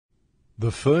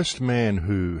The first man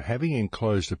who, having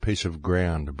enclosed a piece of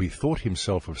ground, bethought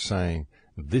himself of saying,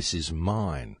 "This is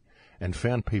mine," and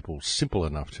found people simple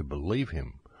enough to believe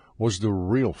him, was the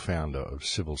real founder of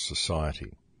civil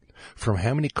society. From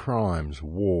how many crimes,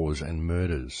 wars, and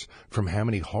murders, from how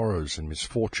many horrors and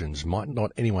misfortunes might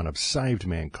not anyone have saved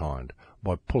mankind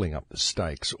by pulling up the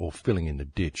stakes or filling in the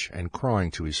ditch and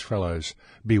crying to his fellows,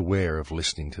 "Beware of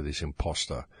listening to this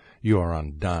impostor. You are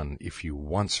undone if you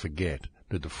once forget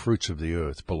that the fruits of the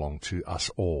earth belong to us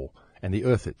all, and the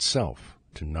earth itself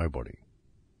to nobody."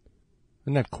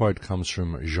 And that quote comes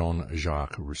from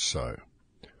Jean-Jacques Rousseau.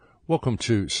 Welcome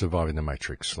to Surviving the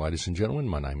Matrix, ladies and gentlemen.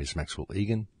 My name is Max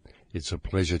Igan. It's a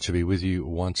pleasure to be with you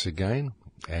once again,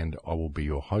 and I will be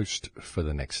your host for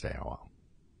the next hour.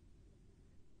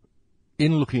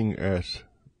 In looking at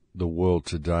the world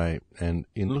today, and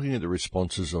in looking at the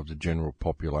responses of the general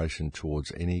population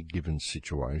towards any given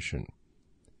situation,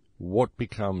 what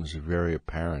becomes very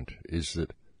apparent is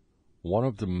that one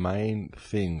of the main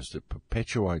things that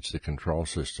perpetuates the control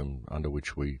system under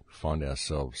which we find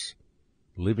ourselves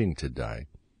living today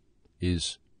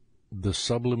is the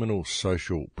subliminal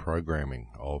social programming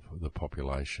of the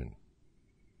population.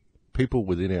 People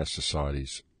within our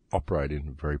societies operate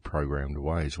in very programmed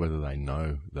ways, whether they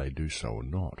know they do so or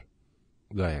not.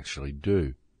 They actually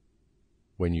do.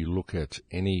 When you look at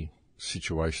any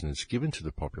situation that's given to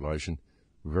the population,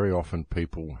 very often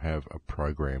people have a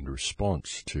programmed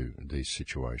response to these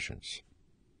situations.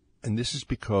 And this is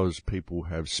because people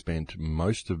have spent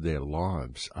most of their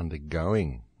lives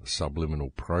undergoing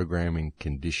subliminal programming,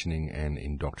 conditioning, and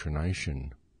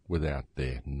indoctrination without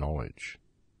their knowledge.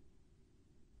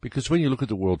 Because when you look at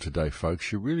the world today,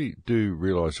 folks, you really do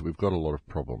realize that we've got a lot of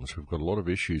problems. We've got a lot of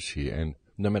issues here, and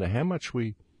no matter how much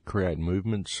we create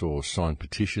movements or sign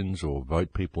petitions or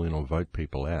vote people in or vote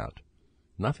people out,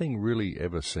 nothing really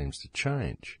ever seems to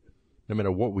change. No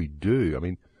matter what we do, I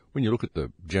mean, when you look at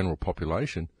the general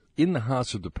population, in the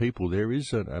hearts of the people there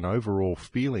is an overall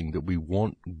feeling that we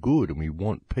want good and we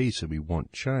want peace and we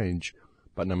want change,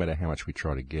 but no matter how much we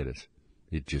try to get it,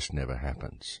 it just never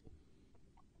happens.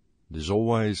 There's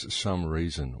always some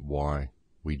reason why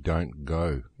we don't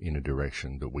go in a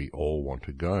direction that we all want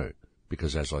to go.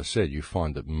 Because, as I said, you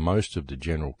find that most of the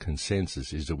general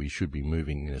consensus is that we should be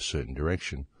moving in a certain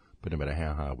direction, but no matter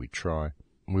how hard we try,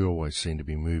 we always seem to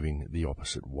be moving the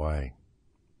opposite way.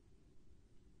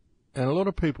 And a lot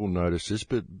of people notice this,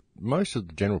 but most of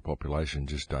the general population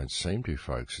just don't seem to,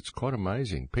 folks. It's quite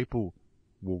amazing. People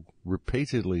will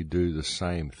repeatedly do the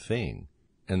same thing,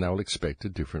 and they'll expect a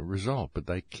different result, but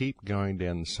they keep going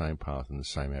down the same path and the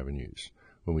same avenues.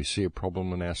 When we see a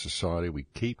problem in our society, we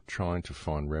keep trying to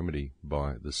find remedy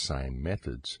by the same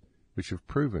methods, which have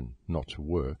proven not to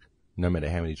work, no matter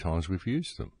how many times we've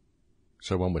used them.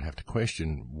 So one would have to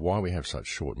question why we have such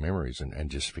short memories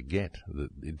and just forget that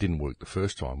it didn't work the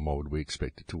first time. Why would we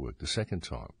expect it to work the second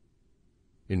time?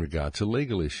 In regard to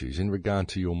legal issues, in regard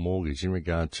to your mortgage, in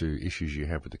regard to issues you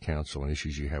have with the council and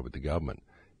issues you have with the government,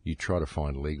 you try to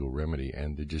find legal remedy,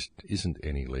 and there just isn't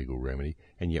any legal remedy,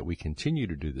 and yet we continue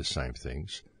to do the same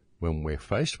things. When we're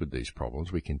faced with these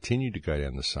problems, we continue to go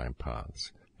down the same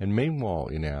paths. And meanwhile,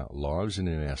 in our lives and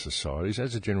in our societies,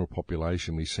 as a general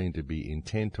population, we seem to be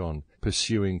intent on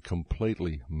pursuing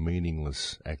completely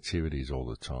meaningless activities all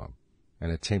the time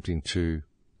and attempting to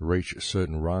reach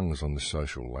certain rungs on the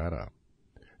social ladder.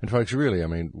 And folks, really, I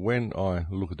mean, when I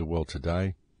look at the world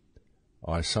today,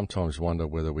 I sometimes wonder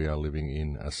whether we are living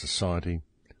in a society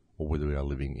or whether we are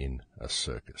living in a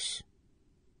circus.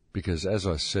 Because, as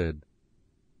I said,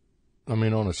 I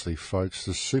mean, honestly, folks,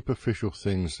 the superficial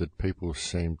things that people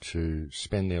seem to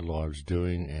spend their lives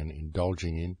doing and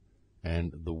indulging in,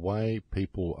 and the way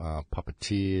people are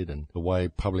puppeteered and the way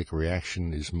public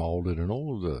reaction is moulded and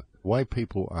all of the way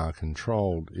people are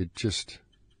controlled, it just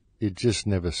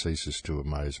never ceases to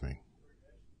amaze me.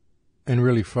 And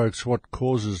really, folks, what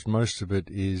causes most of it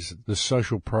is the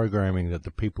social programming that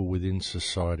the people within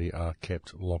society are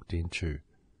kept locked into.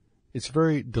 It's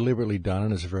very deliberately done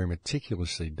and it's very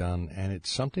meticulously done, and it's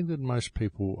something that most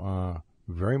people are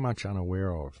very much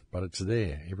unaware of, but it's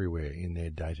there everywhere in their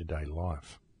day-to-day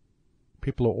life.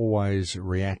 People are always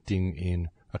reacting in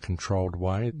a controlled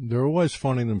way. They're always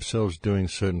finding themselves doing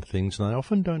certain things, and they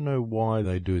often don't know why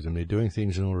they do them. They're doing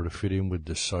things in order to fit in with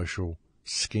the social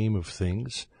scheme of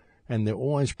things, and they're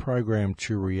always programmed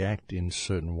to react in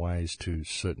certain ways to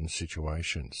certain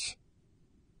situations.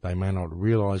 They may not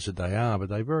realize that they are, but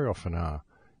they very often are,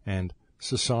 and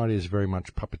society is very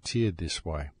much puppeteered this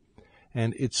way.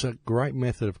 And it's a great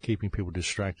method of keeping people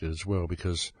distracted as well,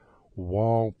 because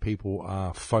while people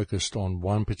are focused on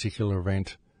one particular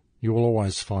event, you will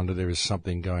always find that there is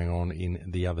something going on in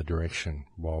the other direction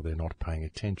while they're not paying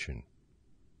attention.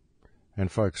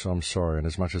 And folks, I'm sorry, and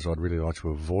as much as I'd really like to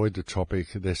avoid the topic,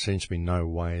 there seems to be no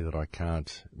way that I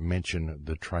can't mention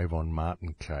the Trayvon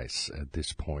Martin case at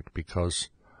this point, because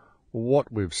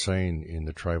what we've seen in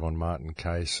the Trayvon Martin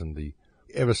case and the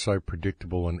ever so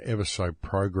predictable and ever so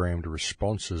programmed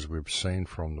responses we've seen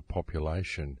from the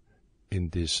population in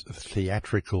this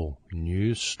theatrical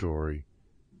news story,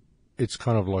 it's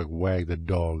kind of like Wag the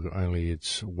Dog, only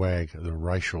it's Wag the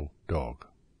racial dog.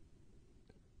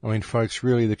 I mean, folks,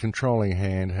 really the controlling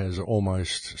hand has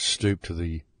almost stooped to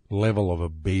the level of a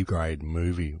B-grade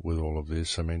movie with all of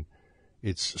this. I mean,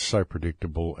 it's so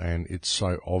predictable and it's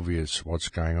so obvious what's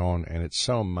going on, and it's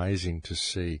so amazing to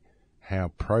see how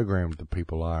programmed the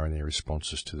people are in their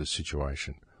responses to the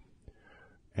situation.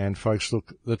 And folks,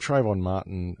 look, the Trayvon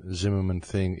Martin Zimmerman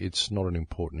thing, it's not an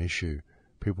important issue.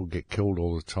 People get killed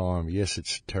all the time. Yes,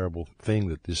 it's a terrible thing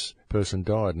that this person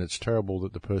died, and it's terrible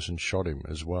that the person shot him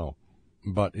as well.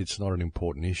 But it's not an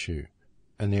important issue.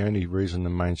 And the only reason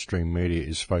the mainstream media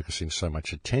is focusing so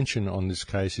much attention on this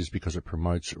case is because it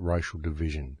promotes racial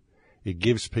division. It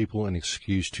gives people an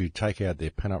excuse to take out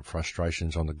their pent-up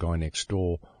frustrations on the guy next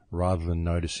door rather than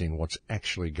noticing what's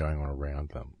actually going on around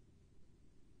them.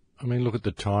 I mean, look at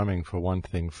the timing for one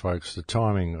thing, folks. The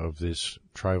timing of this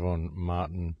Trayvon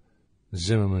Martin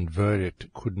Zimmerman verdict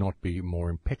could not be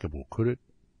more impeccable, could it?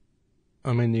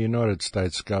 I mean, the United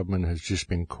States government has just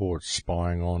been caught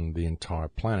spying on the entire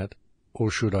planet,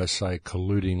 or should I say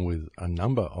colluding with a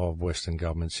number of Western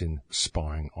governments in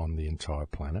spying on the entire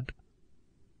planet.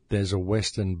 There's a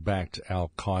Western-backed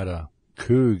Al-Qaeda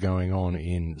coup going on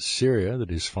in Syria that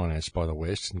is financed by the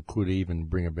West and could even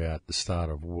bring about the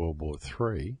start of World War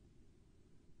III.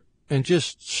 And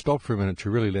just stop for a minute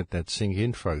to really let that sink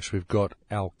in, folks. We've got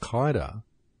Al-Qaeda,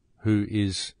 who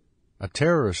is a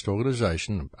terrorist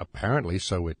organisation, apparently,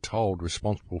 so we're told,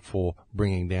 responsible for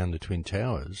bringing down the Twin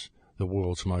Towers, the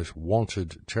world's most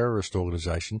wanted terrorist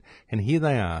organisation, and here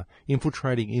they are,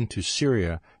 infiltrating into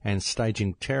Syria and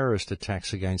staging terrorist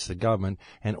attacks against the government,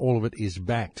 and all of it is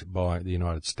backed by the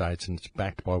United States, and it's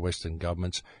backed by Western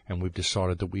governments, and we've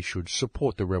decided that we should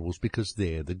support the rebels because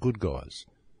they're the good guys.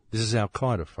 This is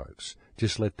Al-Qaeda, folks.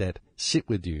 Just let that sit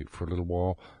with you for a little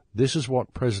while. This is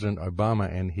what President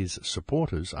Obama and his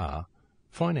supporters are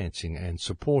financing and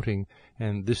supporting,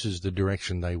 and this is the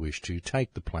direction they wish to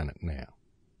take the planet now.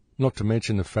 Not to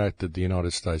mention the fact that the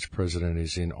United States President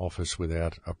is in office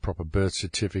without a proper birth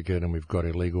certificate, and we've got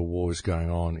illegal wars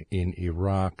going on in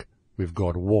Iraq, we've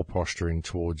got war posturing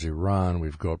towards Iran,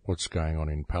 we've got what's going on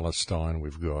in Palestine,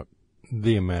 we've got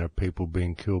the amount of people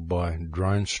being killed by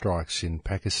drone strikes in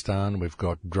Pakistan. We've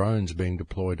got drones being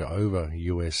deployed over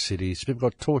US cities. We've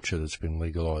got torture that's been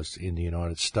legalized in the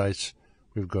United States.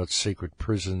 We've got secret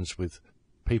prisons with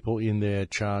people in there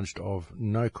charged of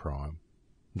no crime,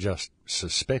 just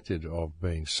suspected of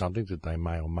being something that they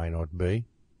may or may not be.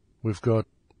 We've got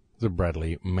the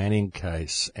Bradley Manning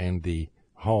case and the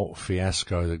whole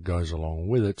fiasco that goes along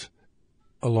with it,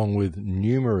 along with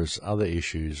numerous other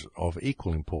issues of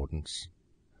equal importance.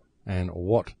 And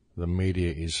what the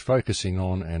media is focusing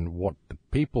on and what the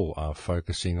people are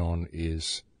focusing on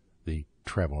is the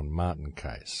Trayvon Martin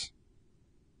case.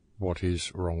 What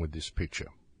is wrong with this picture?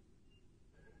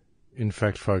 In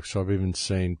fact, folks, I've even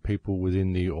seen people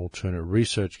within the alternate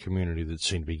research community that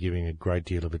seem to be giving a great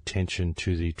deal of attention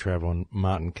to the Trayvon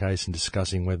Martin case and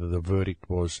discussing whether the verdict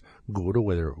was good or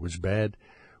whether it was bad,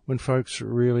 when, folks,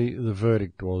 really the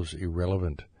verdict was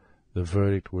irrelevant. The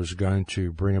verdict was going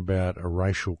to bring about a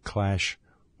racial clash,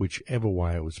 whichever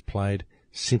way it was played,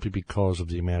 simply because of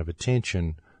the amount of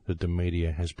attention that the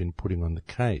media has been putting on the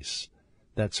case.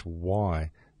 That's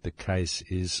why the case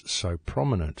is so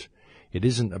prominent. It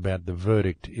isn't about the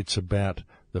verdict, it's about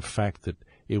the fact that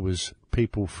it was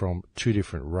people from two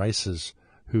different races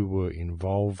who were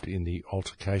involved in the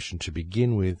altercation to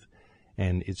begin with,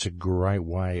 and it's a great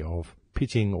way of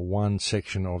pitting one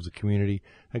section of the community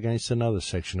against another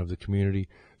section of the community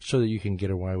so that you can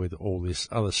get away with all this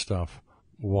other stuff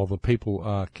while the people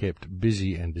are kept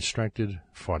busy and distracted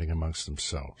fighting amongst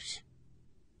themselves.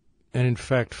 And in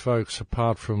fact, folks,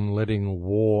 apart from letting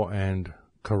war and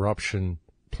corruption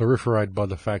proliferate by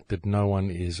the fact that no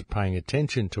one is paying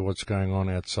attention to what's going on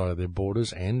outside of their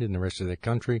borders and in the rest of their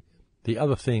country, the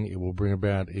other thing it will bring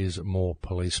about is more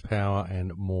police power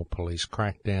and more police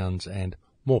crackdowns and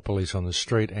more police on the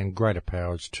street and greater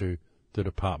powers to the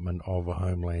Department of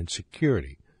Homeland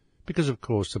Security. Because, of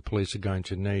course, the police are going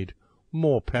to need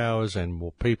more powers and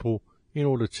more people in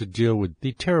order to deal with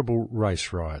the terrible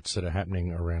race riots that are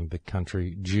happening around the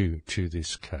country due to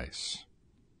this case.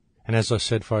 And as I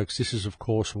said, folks, this is of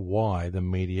course why the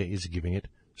media is giving it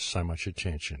so much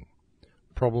attention.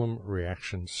 Problem,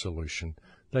 reaction, solution.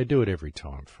 They do it every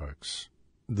time, folks.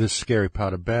 The scary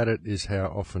part about it is how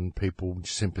often people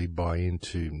simply buy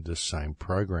into the same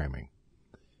programming.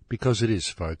 Because it is,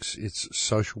 folks, it's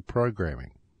social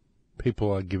programming.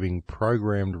 People are giving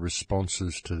programmed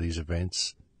responses to these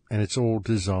events, and it's all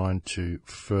designed to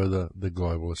further the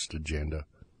globalist agenda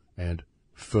and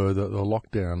further the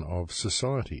lockdown of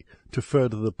society, to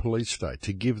further the police state,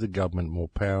 to give the government more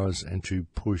powers and to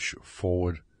push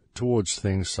forward towards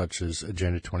things such as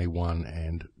Agenda 21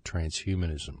 and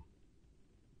transhumanism.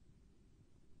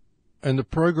 And the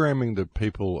programming that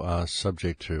people are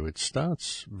subject to, it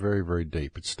starts very, very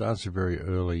deep. It starts very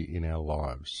early in our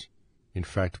lives. In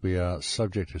fact, we are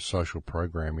subject to social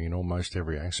programming in almost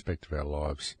every aspect of our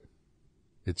lives.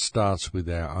 It starts with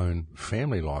our own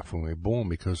family life when we're born,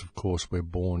 because, of course, we're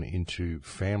born into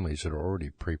families that are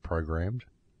already pre-programmed.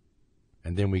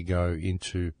 And then we go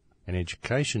into an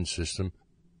education system,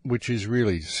 which is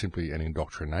really simply an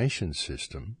indoctrination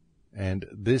system. And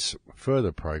this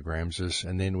further programs us,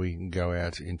 and then we can go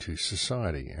out into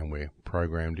society, and we're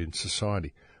programmed in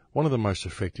society. One of the most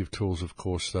effective tools, of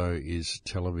course, though, is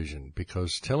television,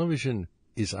 because television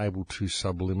is able to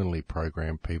subliminally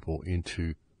program people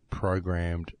into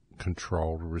programmed,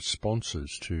 controlled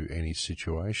responses to any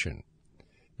situation.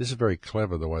 This is very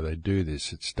clever, the way they do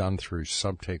this. It's done through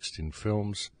subtext in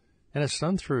films, and it's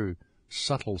done through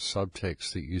subtle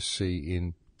subtext that you see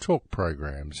in talk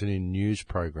programs and in news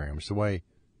programs, the way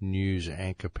news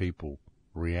anchor people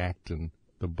react and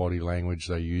the body language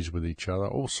they use with each other,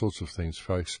 all sorts of things,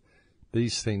 folks.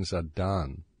 These things are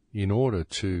done in order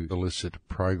to elicit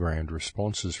programmed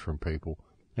responses from people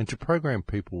and to program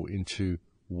people into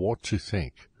what to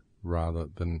think rather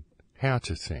than how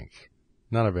to think.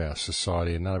 None of our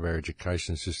society and none of our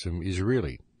education system is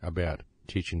really about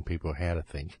teaching people how to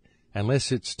think,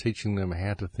 unless it's teaching them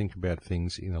how to think about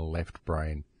things in a left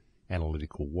brain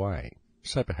analytical way.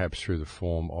 So perhaps through the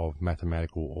form of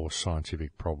mathematical or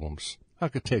scientific problems,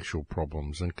 architectural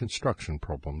problems and construction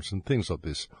problems and things like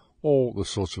this, all the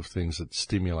sorts of things that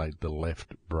stimulate the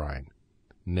left brain.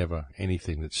 Never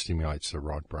anything that stimulates the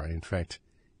right brain. In fact,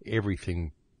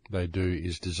 everything they do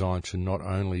is designed to not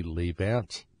only leave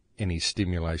out any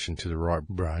stimulation to the right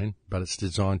brain, but it's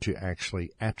designed to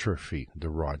actually atrophy the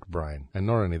right brain. And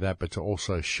not only that, but to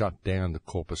also shut down the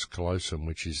corpus callosum,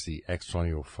 which is the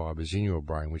axonal fibers in your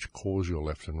brain, which cause your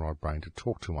left and right brain to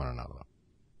talk to one another.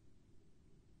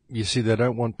 You see, they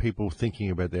don't want people thinking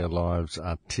about their lives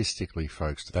artistically,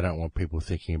 folks. They don't want people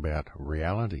thinking about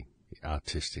reality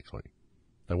artistically.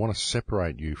 They want to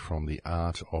separate you from the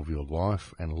art of your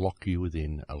life and lock you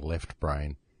within a left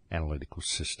brain analytical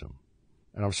system.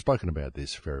 And I've spoken about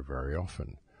this very, very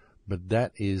often, but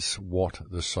that is what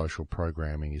the social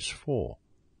programming is for.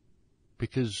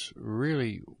 Because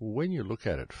really, when you look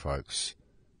at it, folks,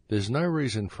 there's no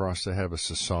reason for us to have a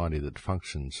society that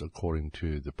functions according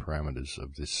to the parameters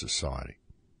of this society.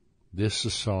 This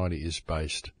society is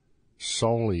based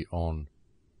solely on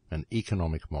an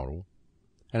economic model,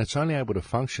 and it's only able to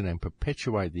function and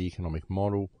perpetuate the economic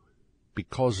model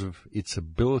because of its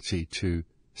ability to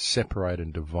separate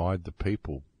and divide the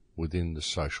people within the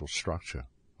social structure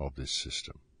of this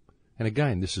system. And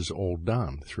again, this is all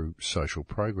done through social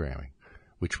programming,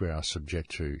 which we are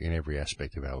subject to in every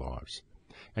aspect of our lives.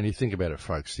 And you think about it,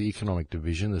 folks, the economic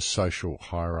division, the social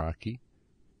hierarchy,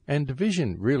 and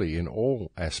division really in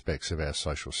all aspects of our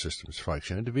social systems, folks.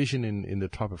 You know, division in the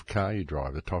type of car you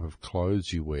drive, the type of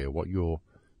clothes you wear, what your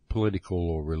political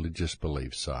or religious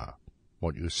beliefs are,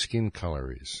 what your skin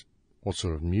colour is, what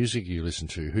sort of music you listen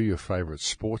to, who your favourite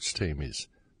sports team is.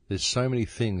 There's so many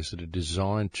things that are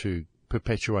designed to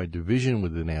perpetuate division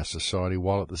within our society,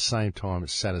 while at the same time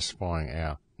satisfying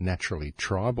our naturally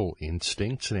tribal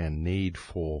instincts and our need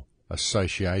for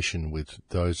association with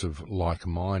those of like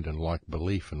mind and like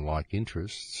belief and like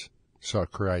interests. So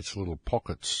it creates little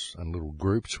pockets and little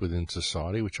groups within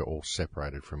society which are all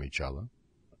separated from each other.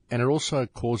 And it also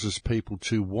causes people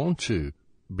to want to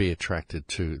be attracted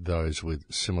to those with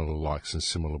similar likes and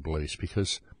similar beliefs,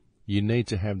 because you need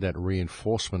to have that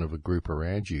reinforcement of a group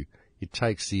around you. It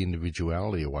takes the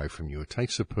individuality away from you. It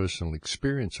takes the personal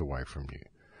experience away from you,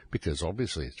 because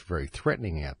obviously it's very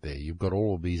threatening out there. You've got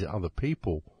all of these other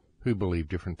people who believe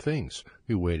different things,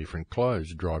 who wear different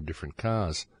clothes, drive different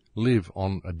cars, live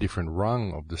on a different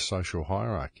rung of the social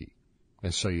hierarchy.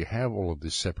 And so you have all of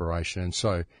this separation, and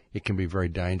so it can be very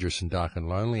dangerous and dark and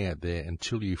lonely out there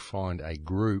until you find a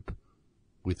group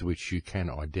with which you can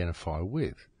identify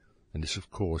with. And this, of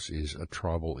course, is a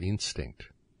tribal instinct.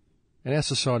 And our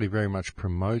society very much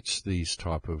promotes these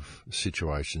type of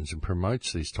situations and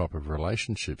promotes these type of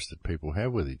relationships that people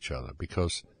have with each other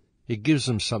because it gives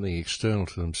them something external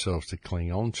to themselves to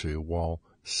cling on to while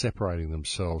separating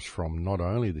themselves from not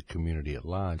only the community at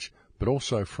large, but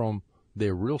also from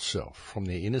their real self, from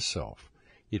their inner self.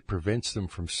 It prevents them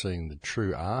from seeing the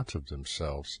true art of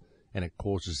themselves, and it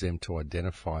causes them to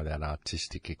identify that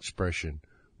artistic expression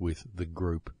with the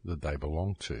group that they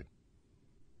belong to.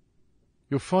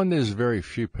 You'll find there's very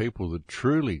few people that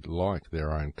truly like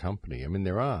their own company. I mean,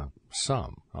 there are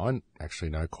some. I actually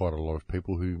know quite a lot of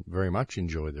people who very much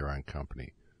enjoy their own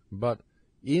company. But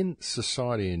in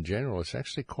society in general, it's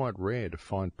actually quite rare to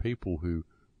find people who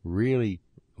really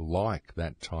like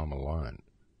that time alone.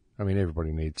 I mean,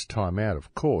 everybody needs time out,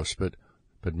 of course, but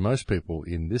most people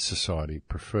in this society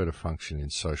prefer to function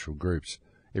in social groups.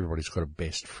 Everybody's got a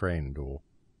best friend or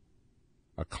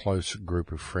a close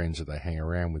group of friends that they hang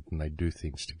around with and they do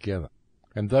things together.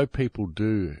 And though people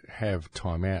do have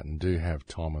time out and do have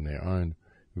time on their own,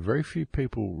 very few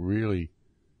people really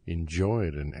enjoy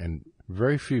it and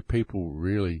very few people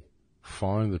really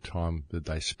find the time that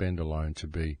they spend alone to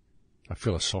be a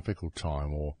philosophical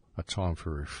time or a time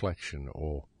for reflection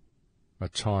or a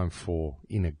time for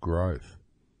inner growth.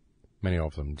 Many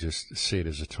of them just see it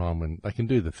as a time when they can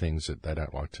do the things that they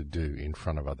don't like to do in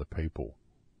front of other people.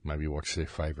 Maybe watch their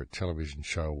favourite television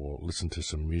show or listen to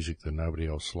some music that nobody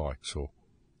else likes or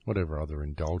whatever other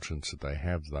indulgence that they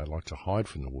have that they like to hide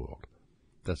from the world.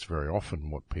 That's very often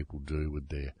what people do with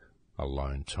their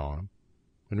alone time.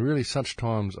 And really such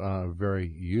times are very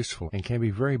useful and can be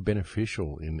very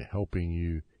beneficial in helping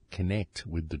you connect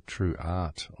with the true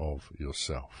art of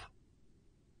yourself.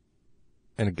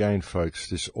 And again, folks,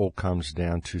 this all comes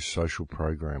down to social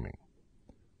programming.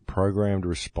 Programmed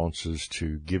responses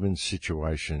to given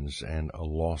situations and a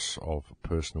loss of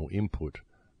personal input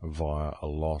via a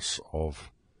loss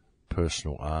of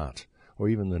personal art, or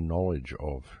even the knowledge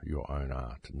of your own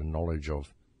art, the knowledge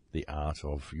of the art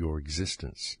of your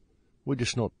existence. We're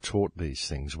just not taught these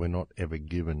things. We're not ever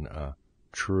given a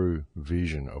true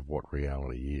vision of what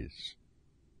reality is.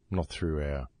 Not through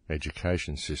our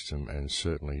education system and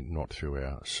certainly not through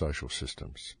our social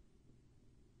systems.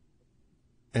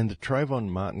 And the Trayvon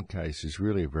Martin case is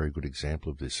really a very good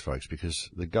example of this, folks, because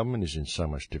the government is in so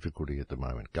much difficulty at the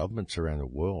moment. Governments around the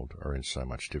world are in so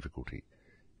much difficulty,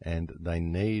 and they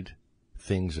need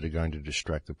things that are going to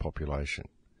distract the population.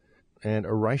 And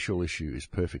a racial issue is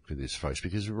perfect for this, folks,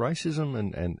 because racism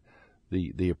and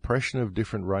the oppression of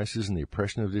different races and the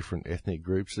oppression of different ethnic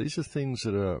groups, these are things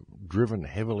that are driven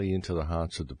heavily into the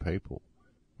hearts of the people.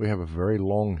 We have a very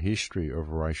long history of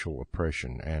racial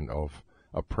oppression and of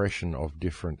oppression of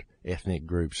different ethnic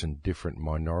groups and different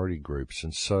minority groups.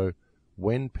 And so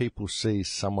when people see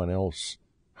someone else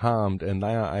harmed and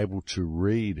they are able to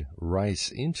read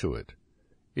race into it,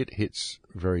 it hits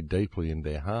very deeply in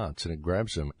their hearts and it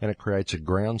grabs them and it creates a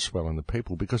groundswell in the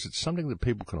people because it's something that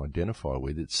people can identify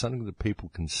with. It's something that people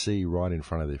can see right in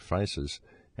front of their faces,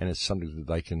 and it's something that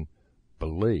they can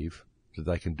believe that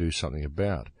they can do something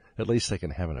about. At least they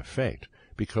can have an effect.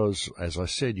 Because, as I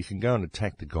said, you can go and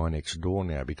attack the guy next door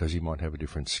now because he might have a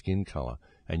different skin colour,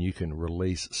 and you can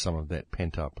release some of that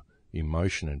pent-up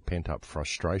emotion and pent-up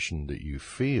frustration that you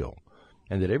feel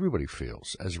and that everybody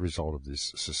feels as a result of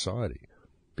this society.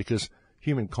 Because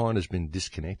humankind has been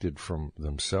disconnected from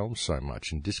themselves so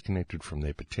much and disconnected from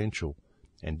their potential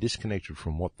and disconnected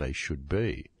from what they should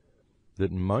be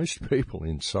that most people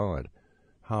inside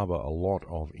harbour a lot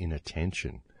of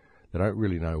inattention. They don't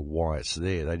really know why it's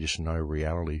there. They just know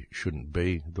reality shouldn't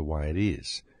be the way it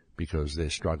is because they're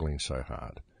struggling so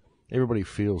hard. Everybody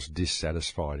feels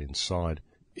dissatisfied inside.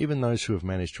 Even those who have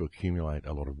managed to accumulate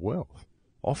a lot of wealth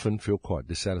often feel quite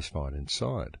dissatisfied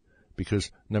inside because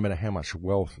no matter how much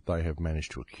wealth they have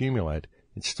managed to accumulate,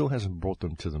 it still hasn't brought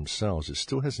them to themselves. It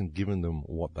still hasn't given them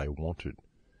what they wanted.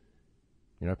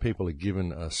 You know, people are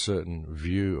given a certain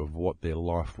view of what their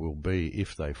life will be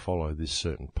if they follow this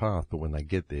certain path, but when they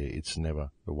get there, it's never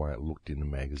the way it looked in the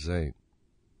magazine.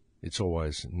 It's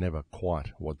always never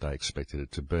quite what they expected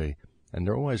it to be, and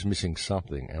they're always missing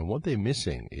something, and what they're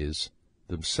missing is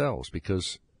themselves,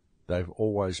 because they've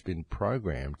always been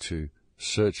programmed to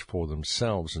search for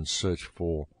themselves and search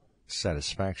for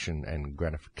satisfaction and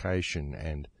gratification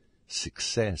and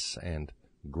success and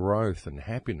growth and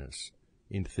happiness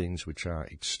in things which are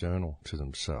external to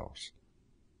themselves.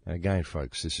 And again,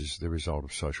 folks, this is the result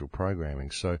of social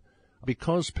programming. So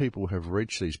because people have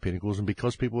reached these pinnacles and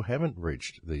because people haven't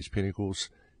reached these pinnacles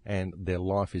and their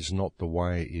life is not the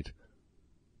way it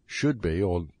should be,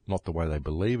 or not the way they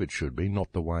believe it should be,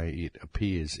 not the way it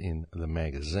appears in the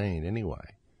magazine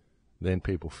anyway, then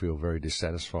people feel very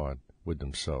dissatisfied with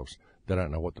themselves. They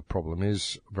don't know what the problem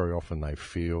is. Very often they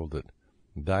feel that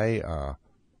they are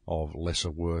of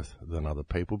lesser worth than other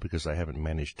people because they haven't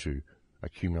managed to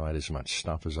accumulate as much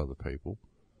stuff as other people.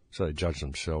 So they judge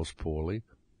themselves poorly.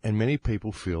 And many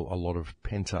people feel a lot of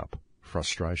pent-up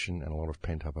frustration and a lot of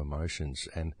pent-up emotions.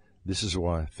 And this is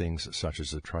why things such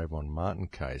as the Trayvon Martin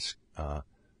case are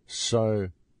so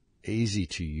easy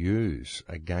to use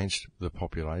against the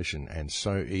population and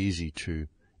so easy to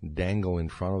dangle in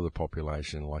front of the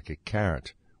population like a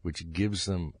carrot, which gives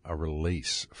them a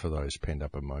release for those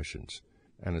pent-up emotions.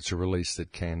 And it's a release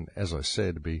that can, as I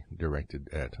said, be directed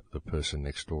at the person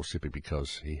next door simply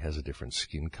because he has a different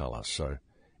skin colour. So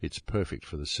it's perfect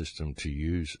for the system to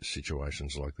use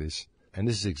situations like this. And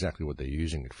this is exactly what they're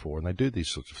using it for. And they do these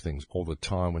sorts of things all the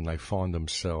time when they find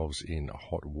themselves in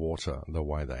hot water, the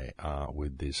way they are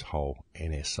with this whole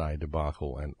NSA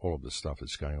debacle and all of the stuff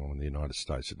that's going on in the United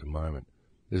States at the moment.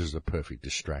 This is a perfect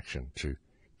distraction to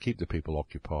keep the people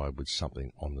occupied with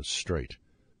something on the street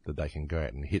that they can go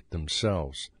out and hit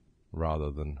themselves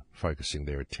rather than focusing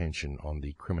their attention on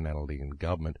the criminality in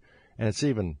government. And it's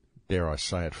even, dare I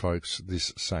say it, folks,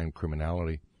 this same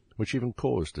criminality which even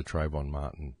caused the Trayvon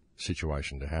Martin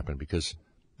situation to happen, because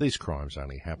these crimes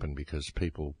only happen because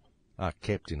people are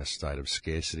kept in a state of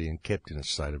scarcity and kept in a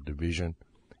state of division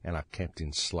and are kept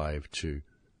enslaved to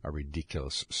a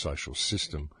ridiculous social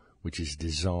system which is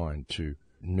designed to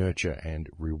nurture and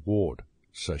reward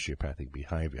sociopathic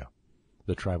behaviour.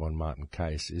 The Trayvon Martin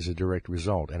case is a direct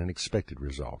result and an expected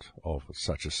result of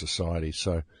such a society,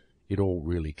 so it all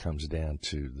really comes down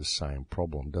to the same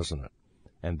problem, doesn't it?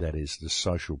 And that is the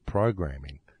social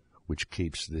programming which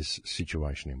keeps this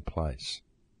situation in place.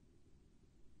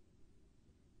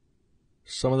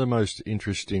 Some of the most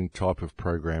interesting type of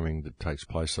programming that takes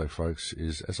place, though, folks,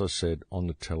 is, as I said, on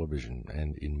the television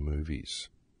and in movies.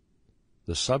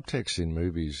 The subtext in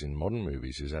movies, in modern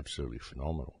movies, is absolutely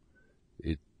phenomenal.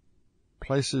 It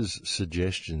places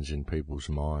suggestions in people's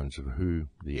minds of who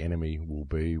the enemy will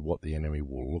be, what the enemy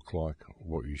will look like,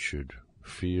 what you should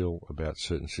feel about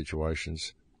certain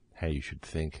situations, how you should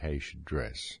think, how you should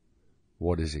dress,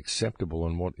 what is acceptable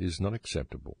and what is not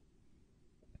acceptable.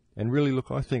 And really, look,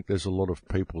 I think there's a lot of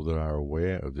people that are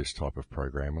aware of this type of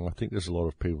programming. I think there's a lot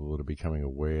of people that are becoming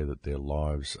aware that their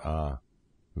lives are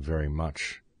very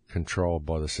much controlled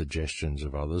by the suggestions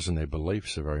of others, and their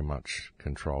beliefs are very much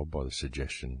controlled by the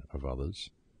suggestion of others.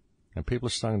 And people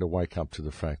are starting to wake up to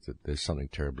the fact that there's something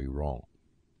terribly wrong.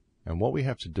 And what we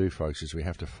have to do, folks, is we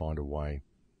have to find a way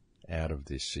out of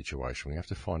this situation. We have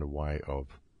to find a way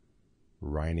of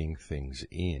reining things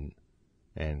in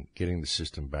and getting the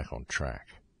system back on track.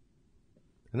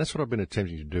 And that's what I've been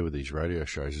attempting to do with these radio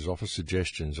shows, is offer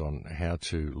suggestions on how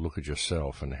to look at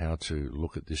yourself and how to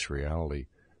look at this reality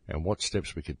and what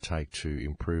steps we could take to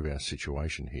improve our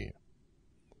situation here.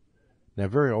 Now,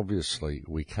 very obviously,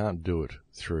 we can't do it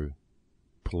through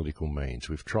political means.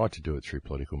 We've tried to do it through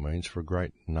political means for a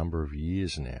great number of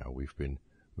years now. We've been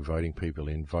voting people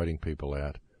in, voting people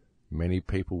out. Many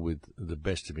people with the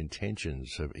best of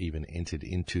intentions have even entered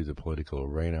into the political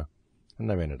arena, and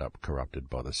they've ended up corrupted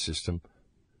by the system.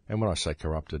 And when I say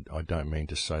corrupted, I don't mean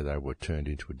to say they were turned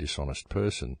into a dishonest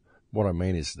person. What I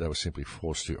mean is they were simply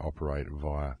forced to operate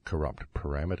via corrupt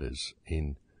parameters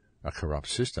in a corrupt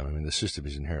system. I mean, the system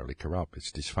is inherently corrupt.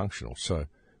 It's dysfunctional. So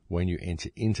when you enter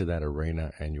into that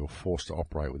arena and you're forced to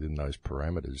operate within those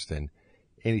parameters, then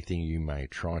anything you may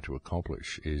try to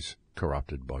accomplish is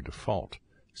corrupted by default,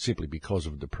 simply because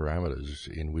of the parameters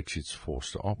in which it's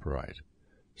forced to operate.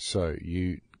 So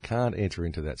you can't enter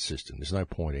into that system. There's no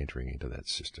point entering into that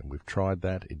system. We've tried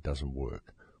that. It doesn't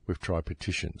work. We've tried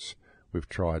petitions. We've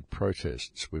tried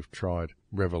protests. We've tried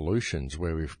revolutions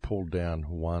where we've pulled down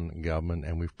one government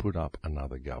and we've put up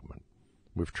another government.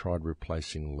 We've tried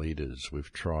replacing leaders.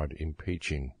 We've tried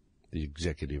impeaching the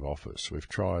executive office. We've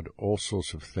tried all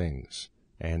sorts of things,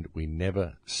 and we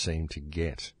never seem to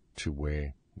get to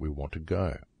where we want to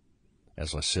go.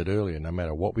 As I said earlier, no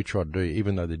matter what we try to do,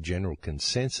 even though the general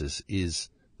consensus is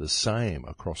the same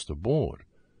across the board,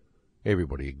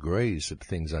 everybody agrees that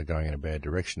things are going in a bad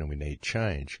direction and we need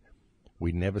change,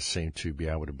 we never seem to be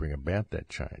able to bring about that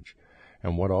change.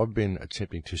 And what I've been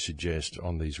attempting to suggest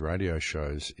on these radio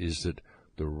shows is that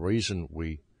the reason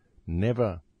we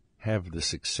never have the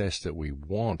success that we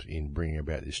want in bringing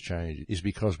about this change is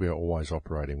because we are always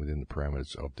operating within the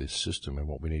parameters of this system, and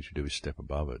what we need to do is step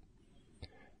above it.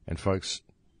 And folks,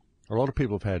 a lot of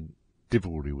people have had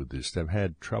difficulty with this. They've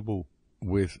had trouble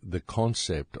with the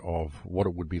concept of what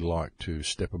it would be like to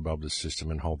step above the system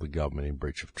and hold the government in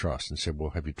breach of trust, and said, well,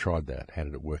 have you tried that? How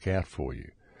did it work out for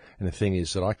you? And the thing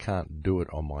is that I can't do it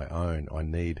on my own. I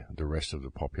need the rest of the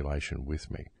population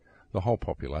with me. the whole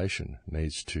population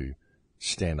needs to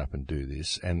stand up and do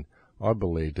this, and I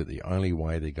believe that the only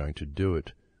way they're going to do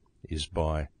it is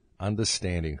by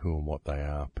understanding who and what they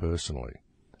are personally.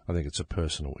 I think it's a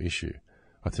personal issue.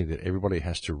 I think that everybody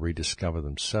has to rediscover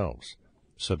themselves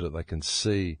so that they can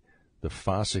see the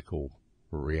farcical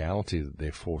reality that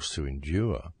they're forced to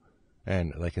endure,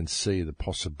 and they can see the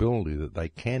possibility that they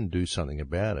can do something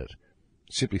about it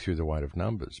simply through the weight of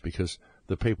numbers, because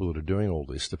the people that are doing all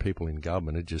this, the people in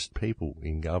government, are just people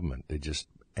in government. They're just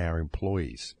our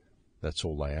employees. That's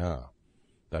all they are.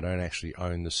 They don't actually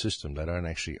own the system. They don't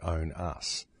actually own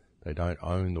us. They don't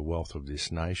own the wealth of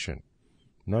this nation.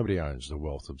 Nobody owns the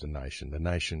wealth of the nation. The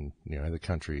nation, the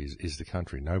country is the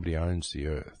country. Nobody owns the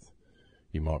earth.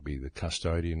 You might be the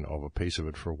custodian of a piece of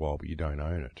it for a while, but you don't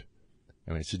own it.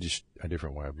 I mean, it's just a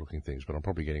different way of looking at things, but I'm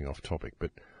probably getting off topic.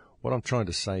 But what I'm trying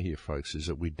to say here, folks, is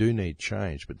that we do need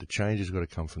change, but the change has got to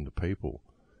come from the people.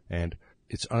 And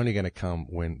it's only going to come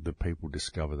when the people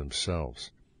discover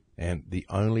themselves. And the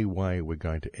only way we're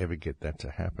going to ever get that to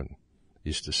happen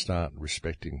is to start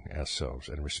respecting ourselves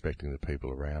and respecting the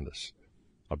people around us.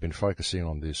 I've been focusing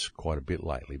on this quite a bit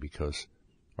lately because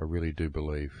I really do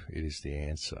believe it is the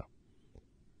answer.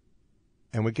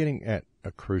 And we're getting at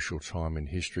a crucial time in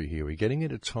history here. We're getting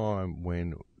at a time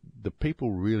when the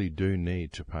people really do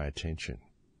need to pay attention.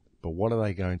 But what are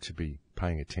they going to be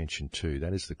paying attention to?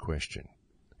 That is the question.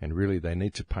 And really, they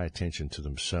need to pay attention to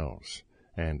themselves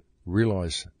and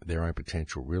realize their own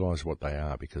potential, realize what they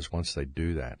are, because once they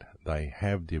do that, they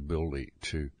have the ability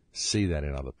to see that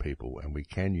in other people, and we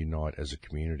can unite as a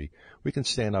community. We can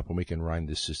stand up and we can rein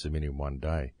this system in one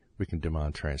day. We can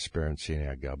demand transparency in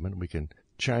our government. We can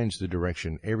change the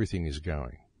direction everything is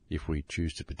going if we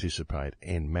choose to participate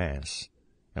en masse,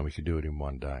 and we can do it in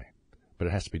one day. But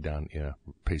it has to be done in a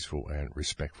peaceful and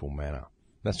respectful manner.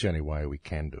 That's the only way we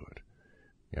can do it.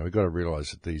 We've got to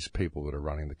realise that these people that are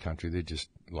running the country, they're just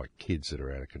like kids that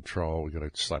are out of control. We've got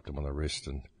to slap them on the wrist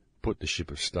and put the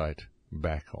ship of state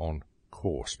back on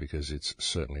course, because it's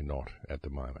certainly not at the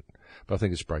moment. But I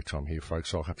think it's break time here, folks,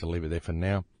 so I'll have to leave it there for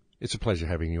now. It's a pleasure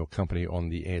having your company on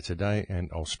the air today, and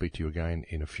I'll speak to you again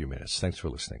in a few minutes. Thanks for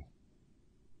listening.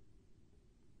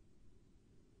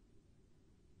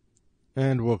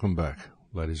 And welcome back,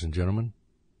 ladies and gentlemen.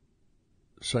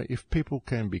 So if people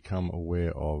can become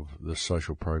aware of the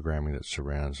social programming that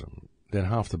surrounds them, then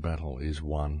half the battle is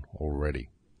won already,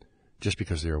 just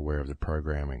because they're aware of the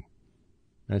programming.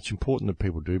 And it's important that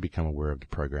people do become aware of the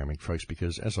programming, folks,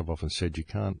 because, as I've often said, you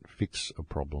can't fix a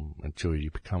problem until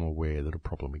you become aware that a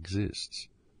problem exists.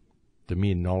 The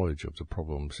mere knowledge of the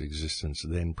problem's existence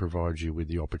then provides you with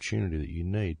the opportunity that you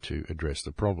need to address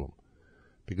the problem,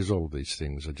 because all of these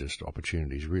things are just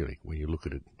opportunities, really, when you look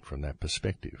at it from that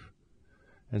perspective.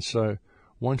 And so,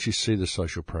 once you see the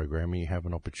social programming, you have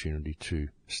an opportunity to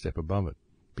step above it,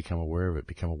 become aware of it,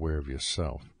 become aware of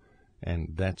yourself.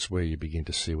 And that's where you begin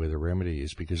to see where the remedy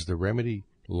is, because the remedy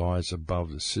lies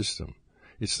above the system.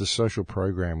 It's the social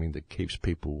programming that keeps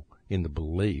people in the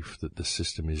belief that the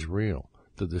system is real,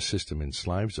 that the system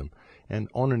enslaves them. And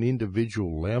on an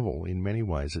individual level, in many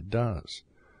ways, it does.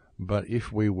 But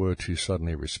if we were to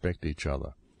suddenly respect each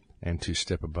other and to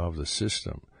step above the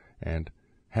system and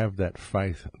have that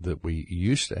faith that we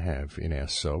used to have in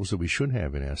ourselves, that we should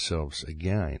have in ourselves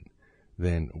again,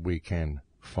 then we can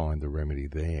find the remedy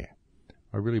there.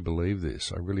 I really believe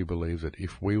this. I really believe that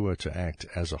if we were to act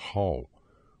as a whole,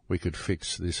 we could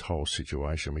fix this whole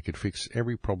situation. We could fix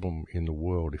every problem in the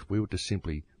world if we were to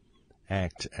simply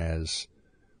act as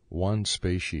one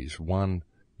species, one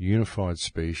unified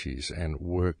species, and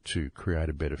work to create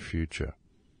a better future.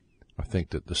 I think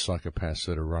that the psychopaths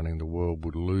that are running the world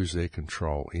would lose their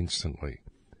control instantly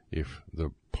if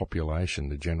the population,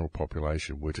 the general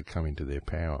population, were to come into their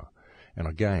power. And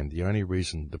again, the only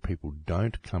reason the people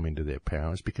don't come into their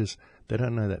power is because they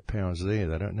don't know that power's there.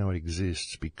 They don't know it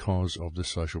exists because of the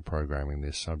social programming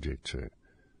they're subject to.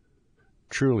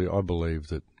 Truly, I believe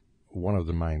that one of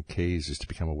the main keys is to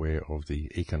become aware of the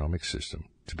economic system,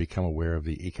 to become aware of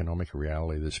the economic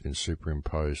reality that's been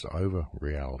superimposed over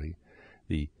reality,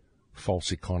 the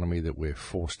false economy that we're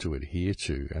forced to adhere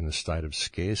to, and the state of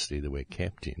scarcity that we're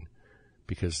kept in,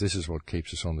 because this is what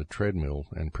keeps us on the treadmill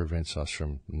and prevents us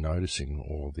from noticing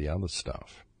all of the other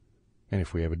stuff. And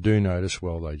if we ever do notice,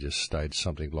 well, they just stage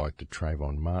something like the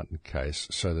Trayvon Martin case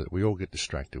so that we all get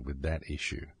distracted with that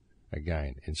issue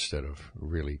again, instead of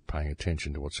really paying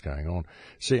attention to what's going on.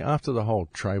 See, after the whole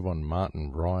Trayvon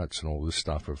Martin riots and all this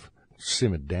stuff have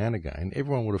simmered down again,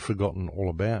 everyone would have forgotten all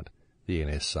about the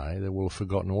NSA. They will have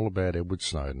forgotten all about Edward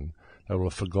Snowden. They will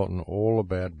have forgotten all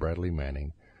about Bradley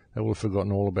Manning. They will have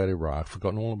forgotten all about Iraq,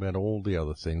 forgotten all about all the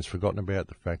other things, forgotten about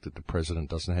the fact that the president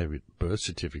doesn't have a birth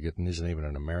certificate and isn't even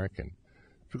an American,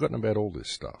 forgotten about all this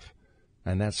stuff.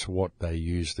 And that's what they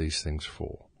use these things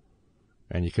for.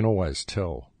 And you can always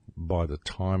tell by the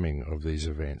timing of these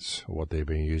events what they're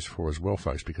being used for as well,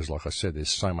 folks, because like I said, there's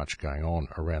so much going on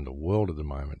around the world at the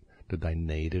moment that they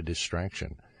need a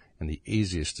distraction. And the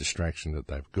easiest distraction that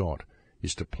they've got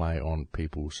is to play on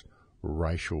people's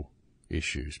racial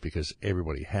issues, because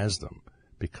everybody has them,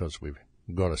 because we've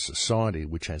got a society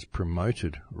which has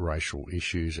promoted racial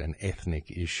issues and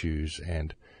ethnic issues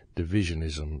and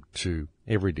divisionism to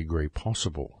every degree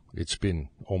possible. It's been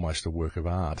almost a work of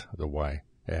art, the way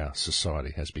our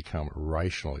society has become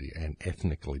racially and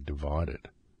ethnically divided.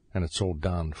 And it's all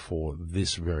done for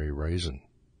this very reason.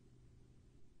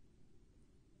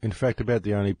 In fact, about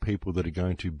the only people that are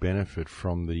going to benefit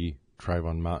from the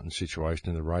Trayvon Martin situation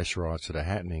and the race riots that are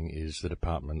happening is the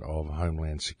Department of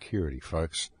Homeland Security,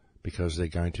 folks, because they're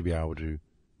going to be able to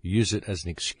use it as an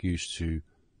excuse to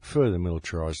further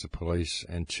militarise the police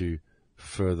and to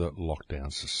further lock down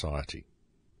society.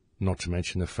 Not to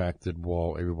mention the fact that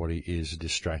while everybody is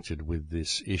distracted with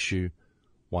this issue,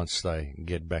 once they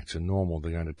get back to normal,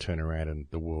 they're going to turn around and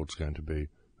the world's going to be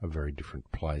a very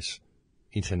different place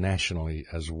internationally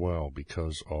as well,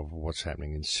 because of what's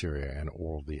happening in Syria and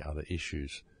all of the other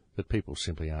issues that people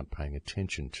simply aren't paying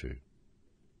attention to.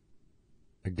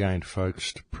 Again,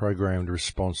 folks, programmed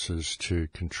responses to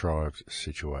contrived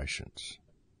situations.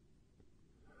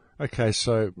 Okay,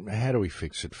 so how do we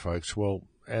fix it, folks? Well,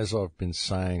 as I've been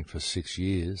saying for 6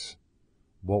 years,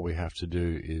 what we have to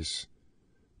do is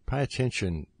pay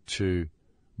attention to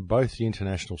both the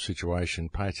international situation,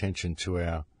 pay attention to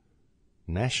our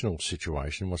national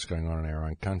situation, what's going on in our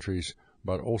own countries,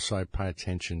 but also pay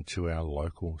attention to our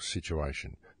local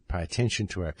situation, pay attention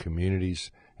to our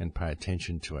communities, and pay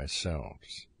attention to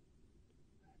ourselves.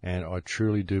 And I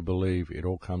truly do believe it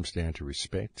all comes down to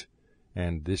respect,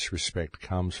 and this respect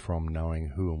comes from knowing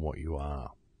who and what you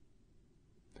are.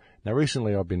 Now,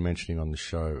 recently I've been mentioning on the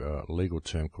show a legal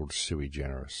term called sui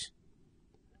generis.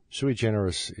 Sui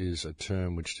generis is a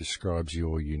term which describes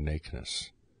your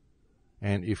uniqueness.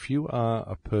 And if you are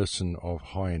a person of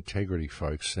high integrity,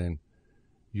 folks, then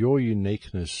your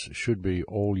uniqueness should be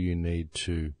all you need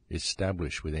to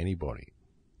establish with anybody.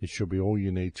 It should be all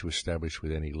you need to establish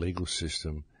with any legal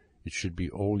system. It should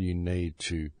be all you need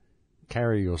to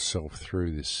carry yourself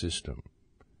through this system.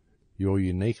 Your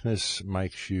uniqueness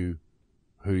makes you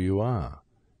who you are.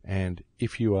 And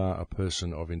if you are a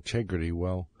person of integrity,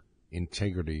 well,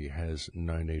 integrity has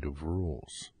no need of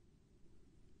rules.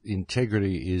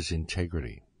 Integrity is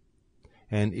integrity.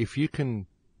 And if you can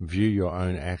view your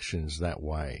own actions that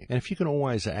way, and if you can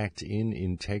always act in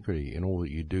integrity in all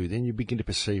that you do, then you begin to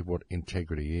perceive what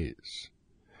integrity is.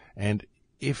 And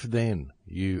if then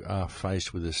you are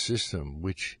faced with a system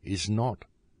which is not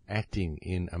acting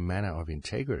in a manner of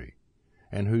integrity,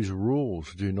 and whose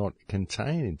rules do not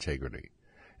contain integrity,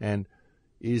 and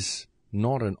is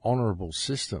not an honourable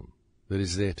system that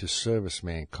is there to service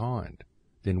mankind,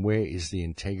 then where is the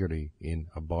integrity in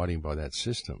abiding by that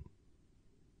system?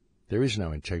 There is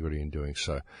no integrity in doing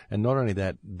so. And not only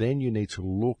that, then you need to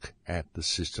look at the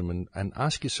system and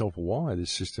ask yourself why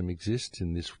this system exists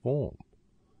in this form.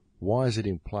 Why is it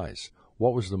in place?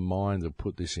 What was the mind that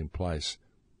put this in place?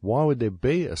 Why would there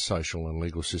be a social and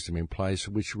legal system in place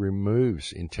which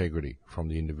removes integrity from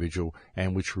the individual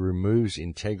and which removes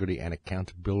integrity and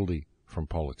accountability from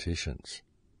politicians?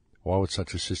 Why would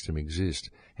such a system exist?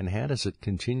 And how does it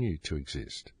continue to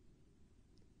exist?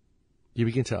 You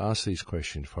begin to ask these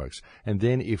questions, folks. And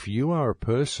then if you are a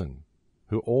person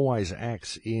who always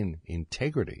acts in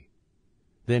integrity,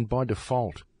 then by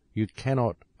default you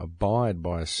cannot abide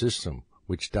by a system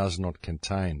which does not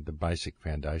contain the basic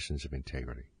foundations of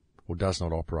integrity, or does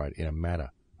not operate in a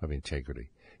manner of integrity.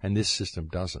 And this system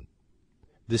doesn't.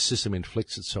 This system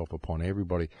inflicts itself upon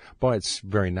everybody by its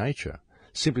very nature,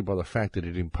 simply by the fact that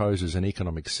it imposes an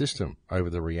economic system over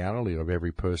the reality of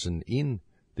every person in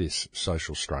this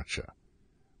social structure,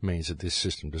 means that this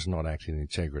system does not act in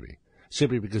integrity,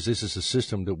 simply because this is a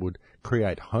system that would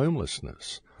create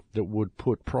homelessness, that would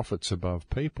put profits above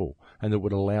people, and that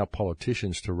would allow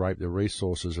politicians to rape the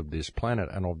resources of this planet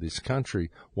and of this country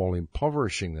while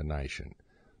impoverishing the nation.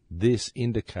 This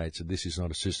indicates that this is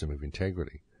not a system of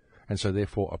integrity. And so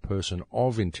therefore a person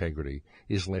of integrity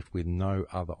is left with no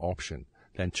other option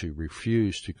than to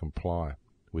refuse to comply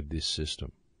with this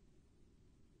system.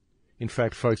 In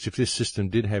fact, folks, if this system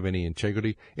did have any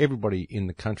integrity, everybody in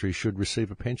the country should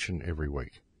receive a pension every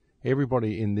week.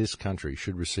 Everybody in this country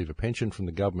should receive a pension from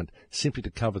the government simply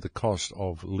to cover the cost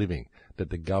of living that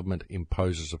the government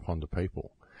imposes upon the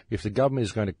people. If the government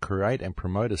is going to create and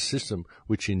promote a system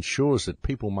which ensures that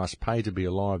people must pay to be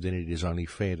alive, then it is only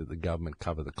fair that the government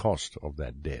cover the cost of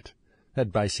that debt.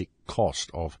 That basic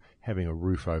cost of having a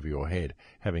roof over your head,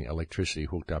 having electricity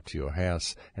hooked up to your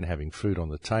house, and having food on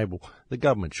the table, the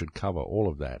government should cover all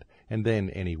of that. And then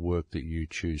any work that you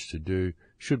choose to do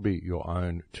should be your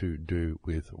own to do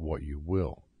with what you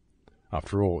will.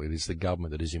 After all, it is the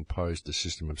government that has imposed the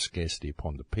system of scarcity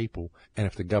upon the people, and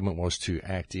if the government was to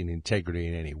act in integrity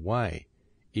in any way,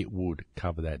 it would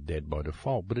cover that debt by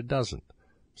default, but it doesn't.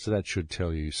 So that should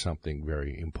tell you something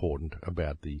very important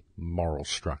about the moral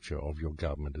structure of your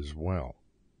government as well.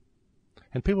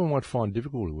 And people might find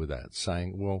difficulty with that,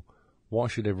 saying, well, why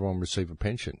should everyone receive a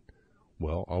pension?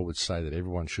 Well, I would say that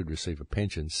everyone should receive a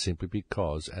pension simply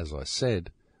because, as I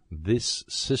said, this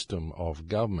system of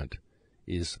government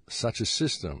is such a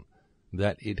system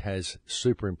that it has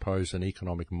superimposed an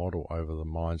economic model over the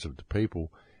minds of the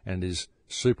people and is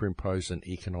superimposed an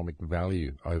economic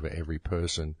value over every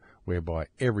person, whereby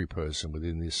every person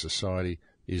within this society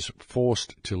is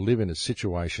forced to live in a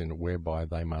situation whereby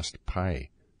they must pay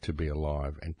to be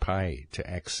alive and pay to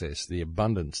access the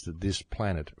abundance that this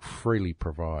planet freely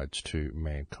provides to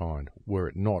mankind, were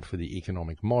it not for the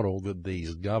economic model that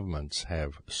these governments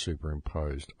have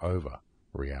superimposed over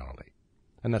reality.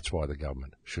 And that's why the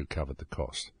government should cover the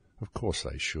cost. Of course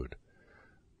they should.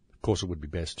 Of course it would be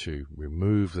best to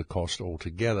remove the cost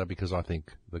altogether, because I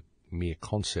think the mere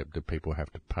concept that people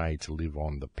have to pay to live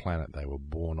on the planet they were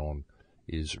born on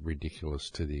is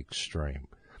ridiculous to the extreme.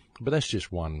 But that's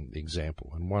just one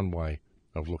example and one way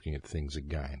of looking at things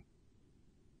again.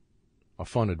 I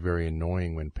find it very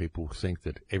annoying when people think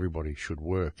that everybody should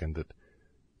work and that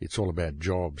it's all about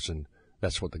jobs, and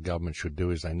that's what the government should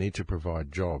do, is they need to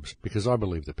provide jobs, because I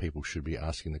believe that people should be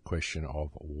asking the question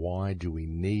of, why do we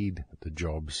need the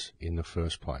jobs in the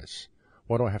first place?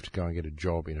 Why do I have to go and get a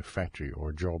job in a factory, or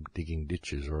a job digging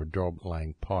ditches, or a job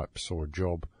laying pipes, or a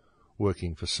job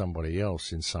working for somebody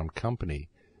else in some company,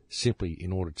 simply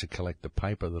in order to collect the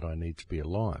paper that I need to be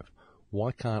alive?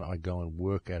 Why can't I go and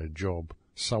work at a job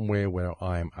somewhere where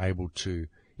I am able to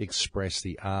express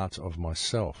the art of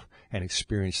myself and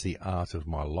experience the art of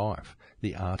my life,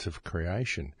 the art of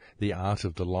creation, the art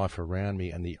of the life around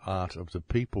me, and the art of the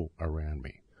people around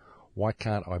me? Why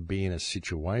can't I be in a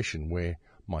situation where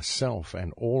myself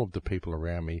and all of the people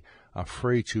around me are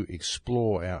free to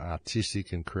explore our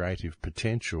artistic and creative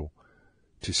potential,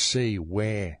 to see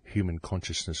where human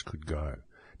consciousness could go,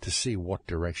 to see what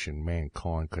direction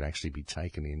mankind could actually be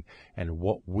taken in, and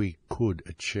what we could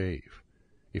achieve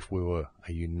if we were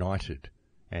a united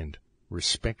and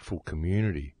respectful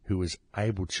community who was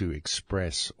able to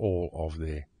express all of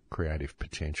their creative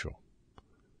potential?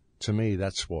 To me,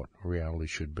 that's what reality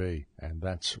should be, and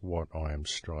that's what I am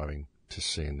striving to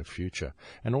see in the future.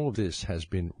 And all of this has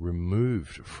been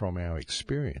removed from our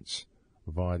experience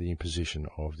via the imposition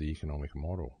of the economic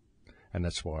model. And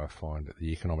that's why I find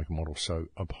the economic model so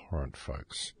abhorrent,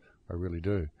 folks. I really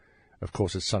do. Of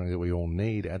course, it's something that we all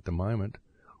need at the moment.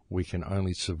 We can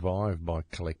only survive by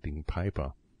collecting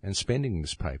paper and spending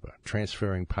this paper,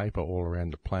 transferring paper all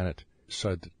around the planet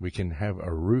so that we can have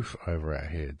a roof over our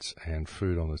heads and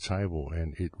food on the table.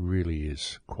 And it really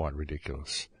is quite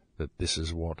ridiculous that this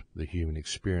is what the human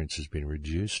experience has been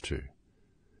reduced to.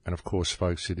 And of course,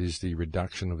 folks, it is the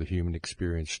reduction of the human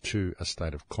experience to a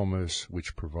state of commerce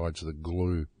which provides the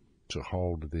glue to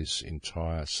hold this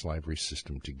entire slavery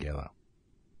system together.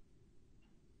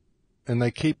 And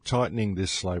they keep tightening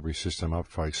this slavery system up,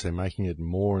 folks. They're making it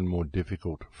more and more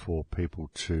difficult for people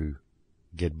to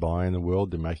get by in the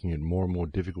world. They're making it more and more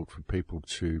difficult for people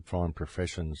to find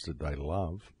professions that they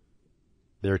love.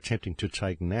 They're attempting to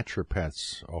take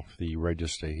naturopaths off the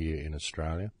register here in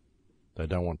Australia. They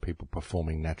don't want people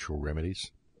performing natural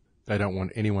remedies. They don't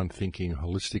want anyone thinking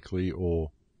holistically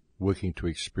or working to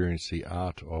experience the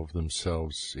art of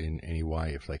themselves in any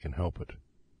way if they can help it.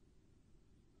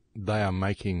 They are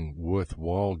making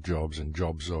worthwhile jobs and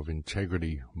jobs of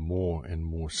integrity more and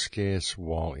more scarce,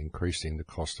 while increasing the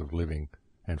cost of living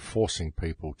and forcing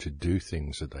people to do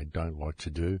things that they don't like to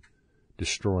do,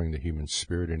 destroying the human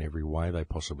spirit in every way they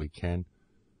possibly can.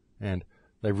 And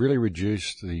they've really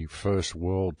reduced the first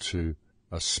world to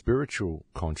a spiritual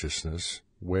consciousness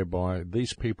whereby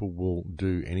these people will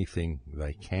do anything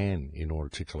they can in order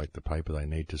to collect the paper they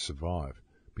need to survive,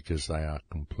 because they are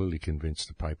completely convinced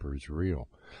the paper is real.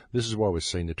 This is why we're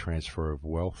seeing the transfer of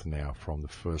wealth now from the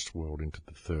first world into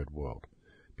the third world,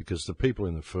 because the people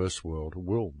in the first world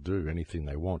will do anything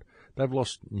they want. They've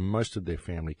lost most of their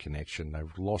family connection.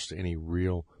 They've lost any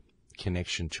real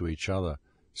connection to each other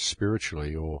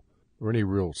spiritually or or any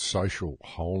real social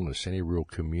wholeness, any real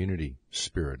community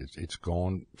spirit. It's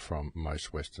gone from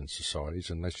most Western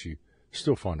societies, unless you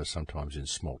still find it sometimes in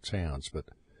small towns. But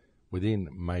within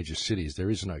major cities, there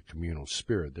is no communal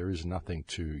spirit. There is nothing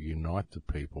to unite the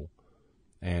people,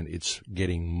 and it's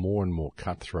getting more and more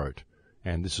cutthroat.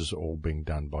 And this is all being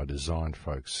done by design,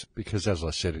 folks, because, as I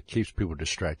said, it keeps people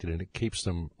distracted and it keeps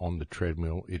them on the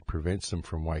treadmill. It prevents them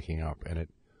from waking up, and it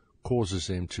causes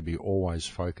them to be always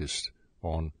focused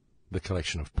on the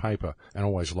collection of paper and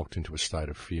always locked into a state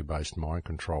of fear-based mind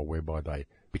control, whereby they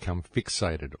become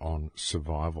fixated on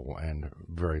survival and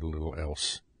very little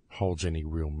else holds any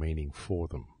real meaning for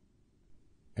them.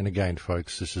 And again,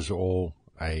 folks, this is all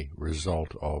a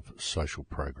result of social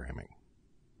programming.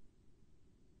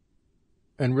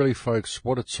 And really, folks,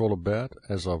 what it's all about,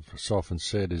 as I've so often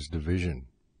said, is division.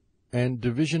 And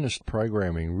divisionist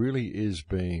programming really is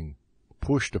being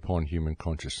pushed upon human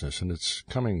consciousness, and it's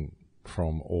coming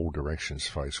from all directions,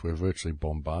 folks. We're virtually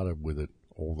bombarded with it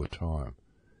all the time,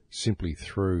 simply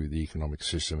through the economic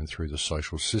system and through the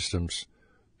social systems,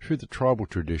 through the tribal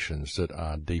traditions that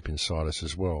are deep inside us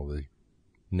as well, the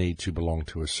need to belong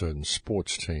to a certain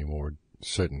sports team or a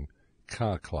certain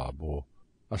car club or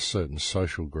a certain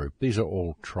social group. These are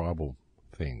all tribal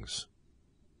things.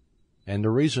 And the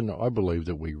reason I believe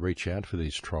that we reach out for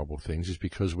these tribal things is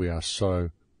because we are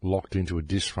so locked into a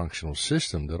dysfunctional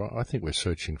system that I think we're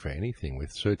searching for anything. We're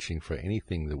searching for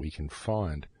anything that we can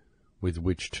find with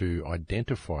which to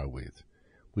identify with.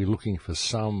 We're looking for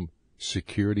some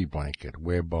security blanket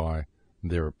whereby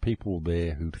there are people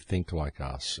there who think like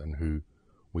us and who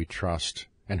we trust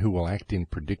and who will act in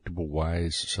predictable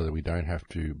ways so that we don't have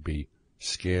to be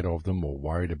scared of them or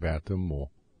worried about them or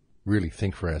really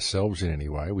think for ourselves in any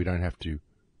way. We don't have to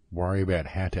worry about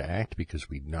how to act because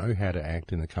we know how to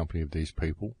act in the company of these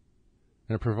people.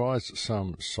 And it provides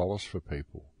some solace for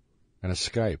people, an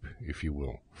escape, if you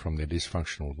will, from their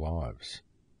dysfunctional lives.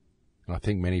 And I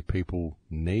think many people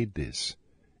need this,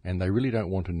 and they really don't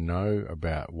want to know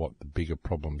about what the bigger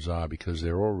problems are because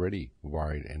they're already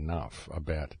worried enough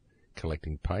about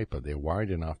collecting paper. They're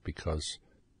worried enough because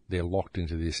they're locked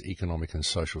into this economic and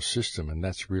social system, and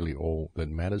that's really all that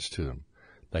matters to them.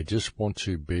 They just want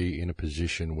to be in a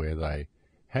position where they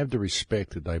have the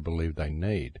respect that they believe they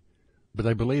need, but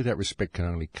they believe that respect can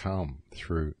only come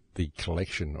through the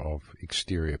collection of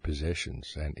exterior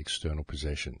possessions and external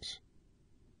possessions.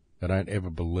 They don't ever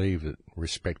believe that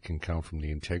respect can come from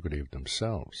the integrity of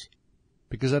themselves,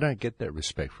 because they don't get that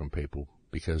respect from people,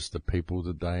 because the people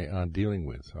that they are dealing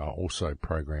with are also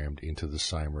programmed into the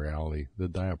same reality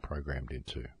that they are programmed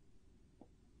into.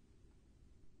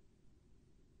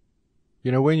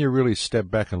 You know, when you really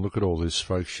step back and look at all this,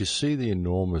 folks, you see the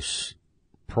enormous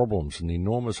problems and the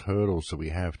enormous hurdles that we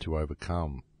have to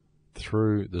overcome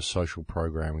through the social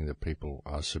programming that people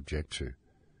are subject to.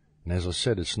 And as I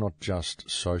said, it's not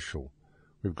just social.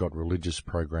 We've got religious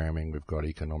programming, we've got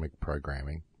economic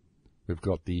programming, we've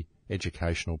got the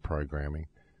educational programming,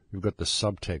 we've got the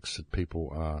subtext that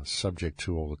people are subject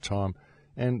to all the time,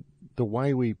 and the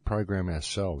way we program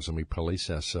ourselves and we police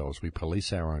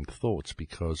our own thoughts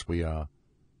because we are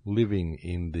living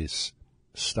in this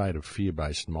state of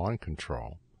fear-based mind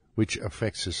control, which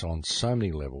affects us on so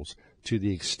many levels, to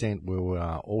the extent where we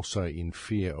are also in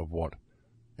fear of what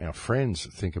our friends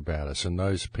think about us and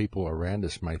those people around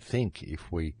us may think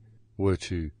if we were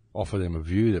to offer them a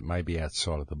view that may be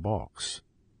outside of the box.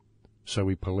 So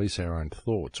we police our own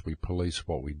thoughts, we police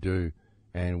what we do,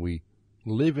 and we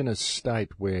live in a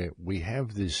state where we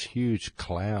have this huge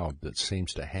cloud that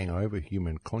seems to hang over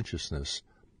human consciousness,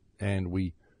 and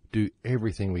we do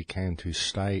everything we can to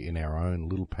stay in our own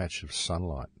little patch of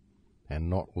sunlight and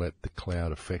not let the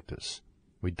cloud affect us.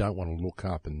 We don't want to look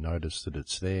up and notice that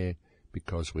it's there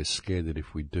because we're scared that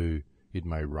if we do, it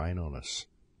may rain on us.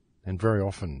 And very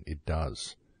often it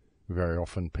does. Very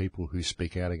often people who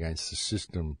speak out against the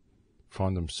system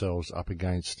find themselves up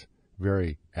against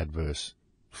very adverse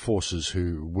forces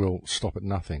who will stop at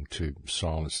nothing to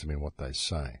silence them in what they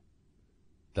say.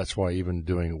 That's why even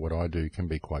doing what I do can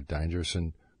be quite dangerous,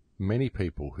 and many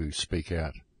people who speak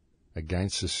out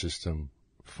against the system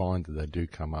find that they do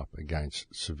come up against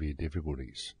severe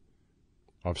difficulties.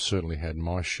 I've certainly had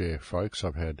my share, folks.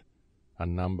 I've had a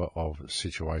number of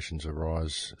situations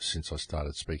arise since I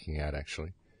started speaking out,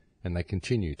 actually, and they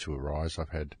continue to arise. I've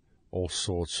had all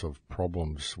sorts of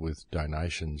problems with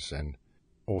donations and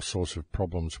all sorts of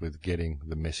problems with getting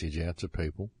the message out to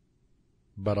people,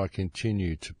 but I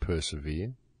continue to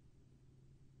persevere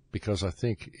because I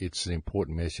think it's an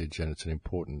important message and it's an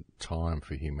important time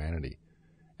for humanity.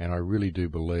 And I really do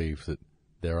believe that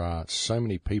there are so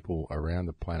many people around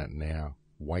the planet now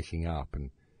waking up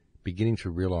and beginning to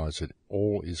realize that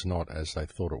all is not as they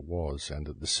thought it was, and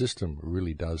that the system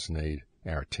really does need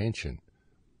our attention,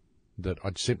 that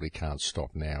I simply can't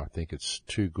stop now. I think it's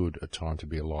too good a time to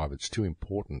be alive. It's too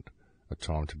important a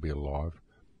time to be alive.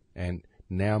 And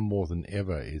now more than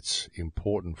ever, it's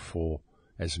important for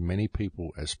as many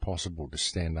people as possible to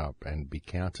stand up and be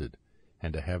counted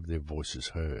and to have their voices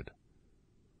heard.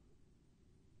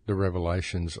 The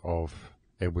revelations of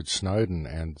Edward Snowden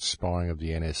and spying of the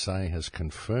NSA has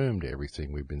confirmed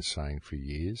everything we've been saying for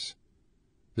years.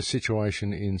 The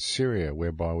situation in Syria,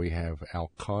 whereby we have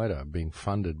Al-Qaeda being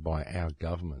funded by our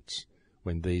governments,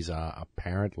 when these are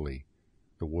apparently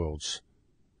the world's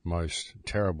most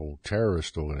terrible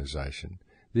terrorist organization,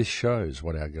 this shows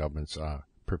what our governments are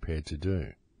prepared to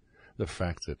do. The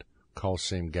fact that coal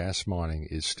seam gas mining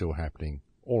is still happening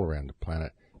all around the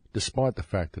planet, despite the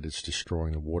fact that it's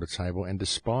destroying the water table, and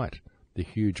despite the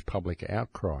huge public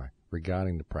outcry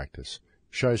regarding the practice,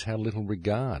 shows how little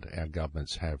regard our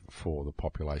governments have for the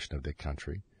population of their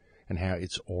country and how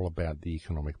it's all about the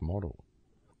economic model.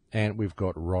 And we've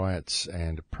got riots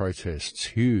and protests,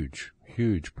 huge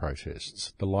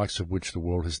protests, the likes of which the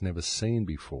world has never seen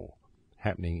before,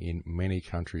 happening in many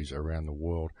countries around the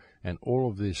world. And all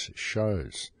of this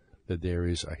shows that there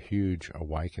is a huge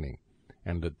awakening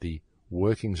and that the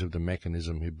workings of the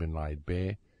mechanism have been laid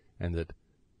bare, and that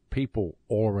people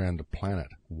all around the planet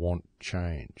want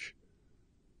change.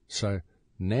 So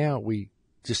now we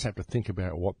just have to think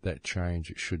about what that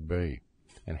change should be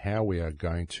and how we are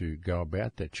going to go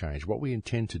about that change, what we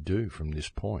intend to do from this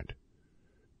point.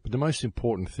 But the most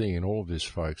important thing in all of this,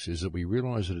 folks, is that we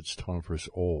realize that it's time for us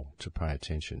all to pay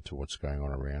attention to what's going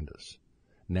on around us.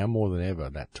 Now more than ever,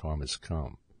 that time has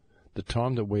come. The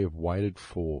time that we have waited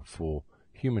for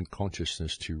human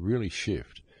consciousness to really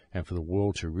shift and for the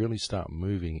world to really start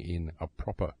moving in a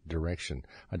proper direction,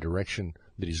 a direction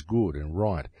that is good and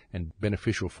right and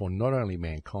beneficial for not only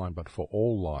mankind but for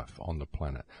all life on the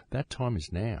planet. That time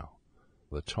is now.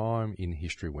 The time in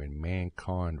history when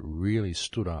mankind really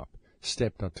stood up,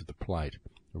 stepped up to the plate,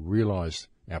 realized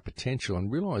our potential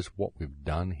and realized what we've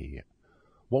done here,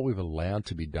 what we've allowed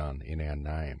to be done in our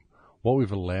name, what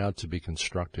we've allowed to be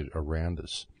constructed around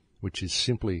us, which is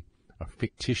simply a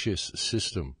fictitious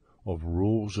system of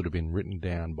rules that have been written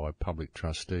down by public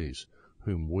trustees,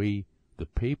 whom we, the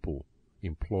people,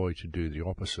 employ to do the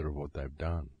opposite of what they've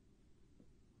done.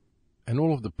 And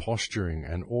all of the posturing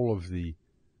and all of the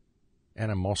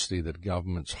animosity that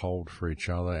governments hold for each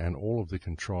other and all of the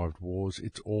contrived wars,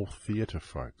 it's all theatre,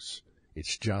 folks.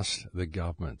 It's just the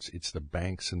governments, it's the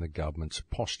banks and the governments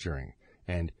posturing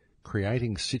and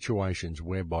creating situations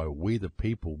whereby we, the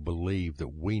people, believe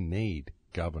that we need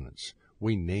governance.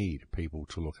 We need people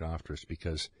to look after us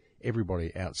because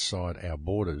everybody outside our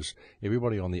borders,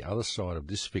 everybody on the other side of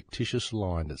this fictitious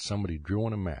line that somebody drew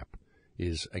on a map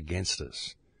is against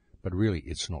us. But really,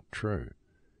 it's not true.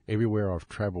 Everywhere I've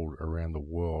travelled around the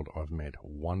world, I've met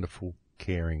wonderful,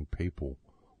 caring people,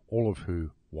 all of who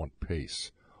want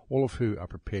peace, all of who are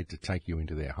prepared to take you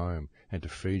into their home and to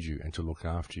feed you and to look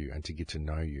after you and to get to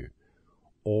know you,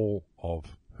 all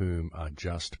of whom are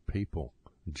just people,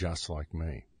 just like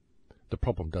me. The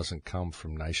problem doesn't come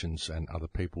from nations and other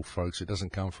people, folks. It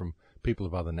doesn't come from people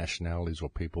of other nationalities or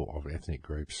people of ethnic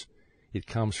groups. It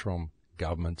comes from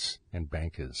governments and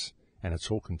bankers, and it's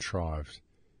all contrived,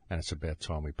 and it's about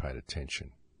time we paid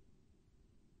attention.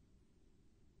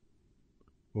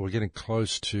 Well, we're getting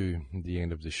close to the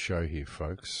end of this show here,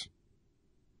 folks.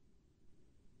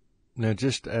 Now,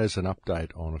 just as an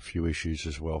update on a few issues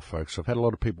as well, folks, I've had a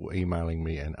lot of people emailing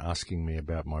me and asking me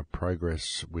about my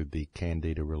progress with the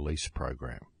Candida release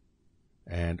program.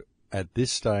 And at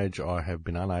this stage, I have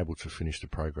been unable to finish the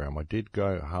program. I did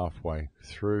go halfway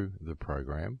through the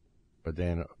program, but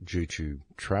then due to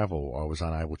travel, I was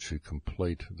unable to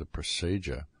complete the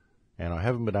procedure. And I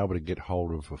haven't been able to get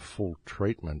hold of a full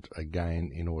treatment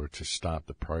again in order to start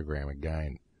the program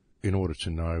again, in order to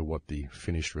know what the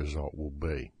finished result will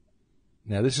be.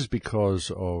 Now, this is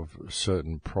because of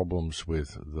certain problems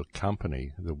with the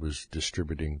company that was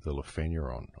distributing the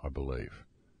lefenuron, I believe.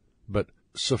 But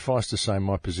suffice to say,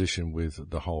 my position with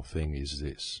the whole thing is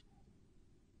this.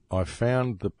 I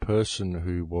found the person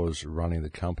who was running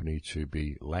the company to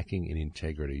be lacking in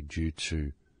integrity due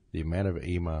to the amount of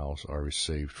emails I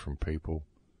received from people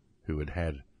who had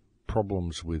had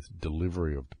problems with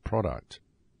delivery of the product.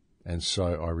 And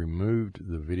so I removed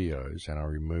the videos and I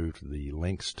removed the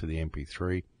links to the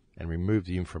MP3 and removed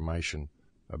the information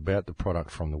about the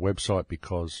product from the website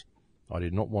because I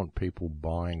did not want people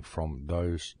buying from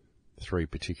those 3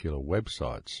 particular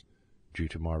websites due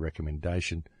to my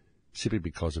recommendation, simply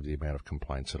because of the amount of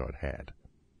complaints that I'd had.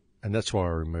 And that's why I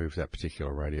removed that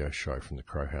particular radio show from the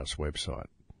Crow House website.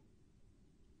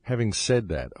 Having said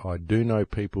that, I do know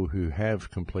people who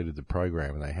have completed the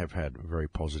program and they have had very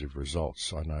positive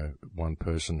results. I know one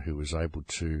person who was able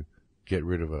to get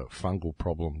rid of a fungal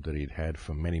problem that he'd had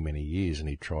for many, many years, and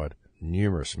he tried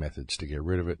numerous methods to get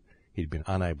rid of it. He'd been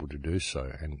unable to do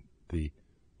so, and the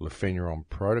lefenuron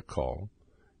protocol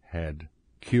had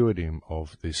cured him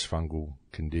of this fungal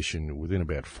condition within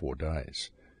about 4 days.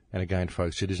 And again,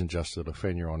 folks, it isn't just the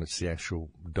lefenuron, it's the actual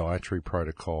dietary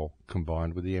protocol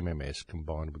combined with the MMS,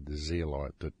 combined with the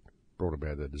zeolite that brought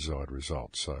about the desired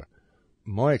result. So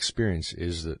my experience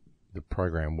is that the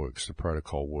program works, the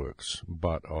protocol works,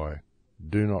 but I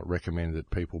do not recommend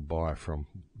that people buy from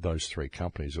those 3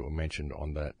 companies that were mentioned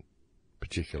on that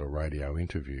particular radio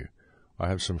interview. I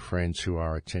have some friends who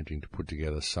are attempting to put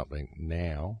together something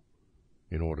now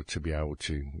in order to be able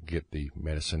to get the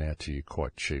medicine out to you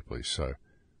quite cheaply. So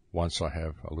once I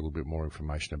have a little bit more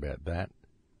information about that,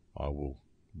 I will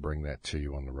bring that to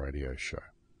you on the radio show.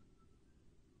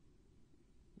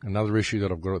 Another issue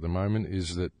that I've got at the moment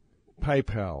is that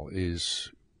PayPal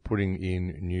is putting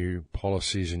in new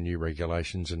policies and new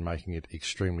regulations and making it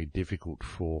extremely difficult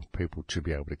for people to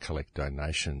be able to collect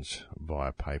donations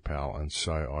via PayPal. And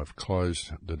so I've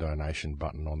closed the donation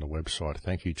button on the website.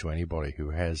 Thank you to anybody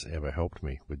who has ever helped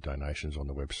me with donations on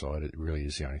the website. It really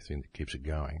is the only thing that keeps it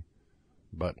going.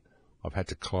 But I've had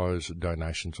to close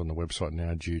donations on the website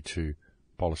now due to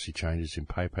policy changes in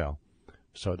PayPal.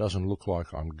 So it doesn't look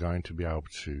like I'm going to be able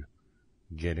to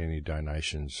get any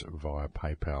donations via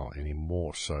PayPal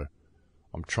anymore. So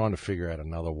I'm trying to figure out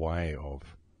another way of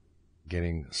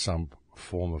getting some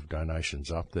form of donations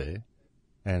up there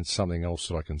and something else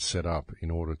that I can set up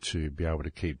in order to be able to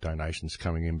keep donations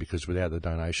coming in, because without the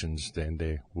donations then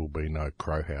there will be no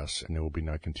Crow House and there will be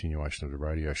no continuation of the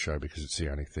radio show, because it's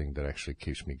the only thing that actually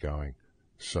keeps me going.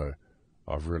 So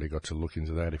I've really got to look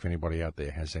into that. If anybody out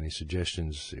there has any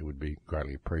suggestions, it would be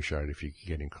greatly appreciated if you could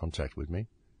get in contact with me.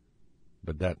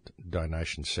 But that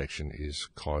donation section is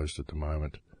closed at the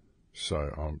moment,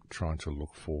 so I'm trying to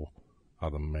look for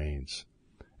other means.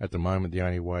 At the moment, the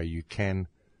only way you can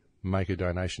make a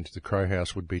donation to the Crow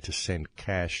House would be to send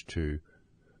cash to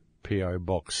P.O.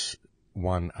 Box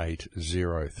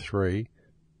 1803,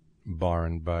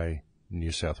 Byron Bay,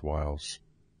 New South Wales,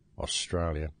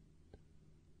 Australia.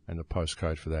 And the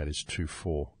postcode for that is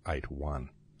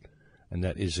 2481. And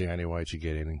that is the only way to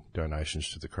get any donations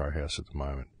to the Crow House at the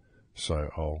moment. So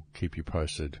I'll keep you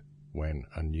posted when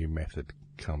a new method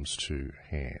comes to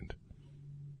hand.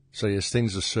 So yes,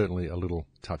 things are certainly a little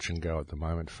touch and go at the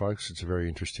moment, folks. It's a very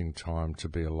interesting time to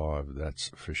be alive,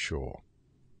 that's for sure.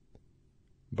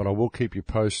 But I will keep you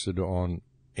posted on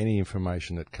any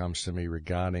information that comes to me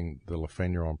regarding the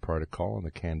lefenuron protocol and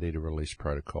the Candida release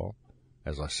protocol.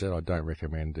 As I said, I don't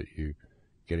recommend that you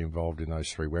get involved in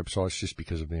those 3 websites just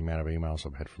because of the amount of emails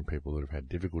I've had from people that have had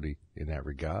difficulty in that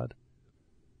regard.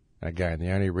 Again, the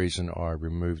only reason I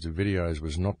removed the videos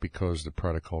was not because the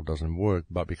protocol doesn't work,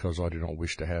 but because I do not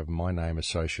wish to have my name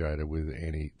associated with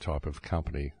any type of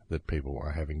company that people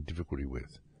are having difficulty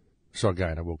with. So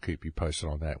again, I will keep you posted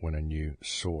on that when a new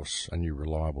source, a new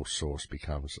reliable source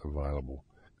becomes available.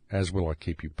 As will I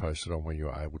keep you posted on when you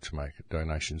are able to make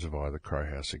donations via the Crow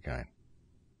House again.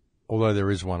 Although there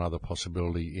is one other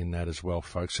possibility in that as well,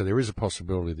 folks. So there is a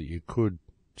possibility that you could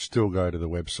still go to the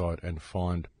website and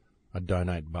find a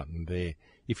donate button there.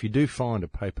 If you do find a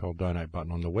PayPal donate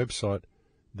button on the website,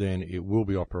 then it will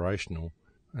be operational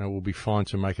and it will be fine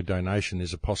to make a donation.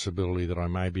 There's a possibility that I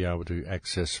may be able to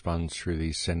access funds through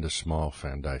the Send a Smile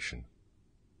Foundation.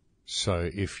 So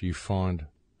if you find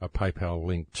a PayPal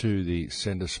link to the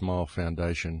Send a Smile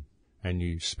Foundation and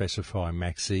you specify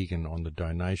Max Igan on the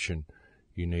donation,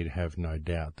 you need to have no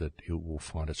doubt that it will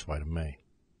find its way to me.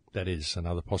 That is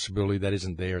another possibility. That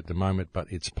isn't there at the moment, but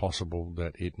it's possible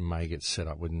that it may get set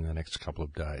up within the next couple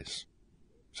of days.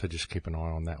 So just keep an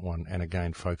eye on that one. And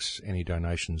again, folks, any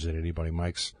donations that anybody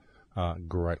makes are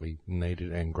greatly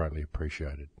needed and greatly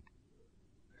appreciated.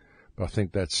 But I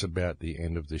think that's about the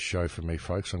end of this show for me,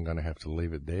 folks. I'm going to have to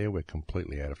leave it there. We're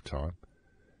completely out of time.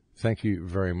 Thank you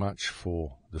very much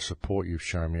for the support you've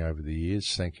shown me over the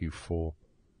years. Thank you for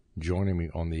joining me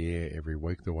on the air every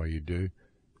week the way you do.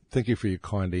 Thank you for your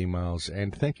kind emails,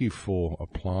 and thank you for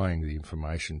applying the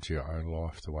information to your own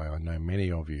life the way I know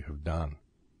many of you have done.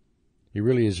 It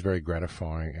really is very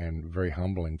gratifying and very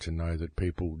humbling to know that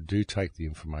people do take the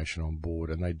information on board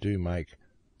and they do make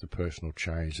the personal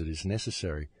change that is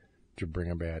necessary to bring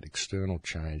about external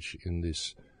change in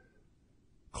this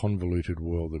convoluted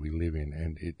world that we live in.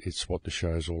 And it's what the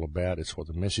show is all about. It's what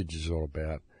the message is all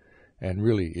about. And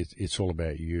really, it's all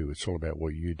about you. It's all about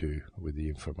what you do with the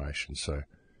information. So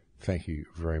thank you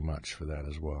very much for that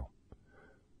as well.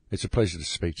 It's a pleasure to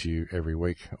speak to you every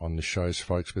week on the shows,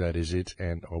 folks, but that is it,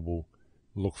 and I will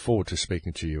look forward to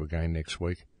speaking to you again next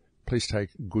week. Please take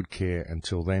good care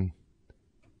until then.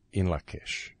 In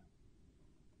Lakesh.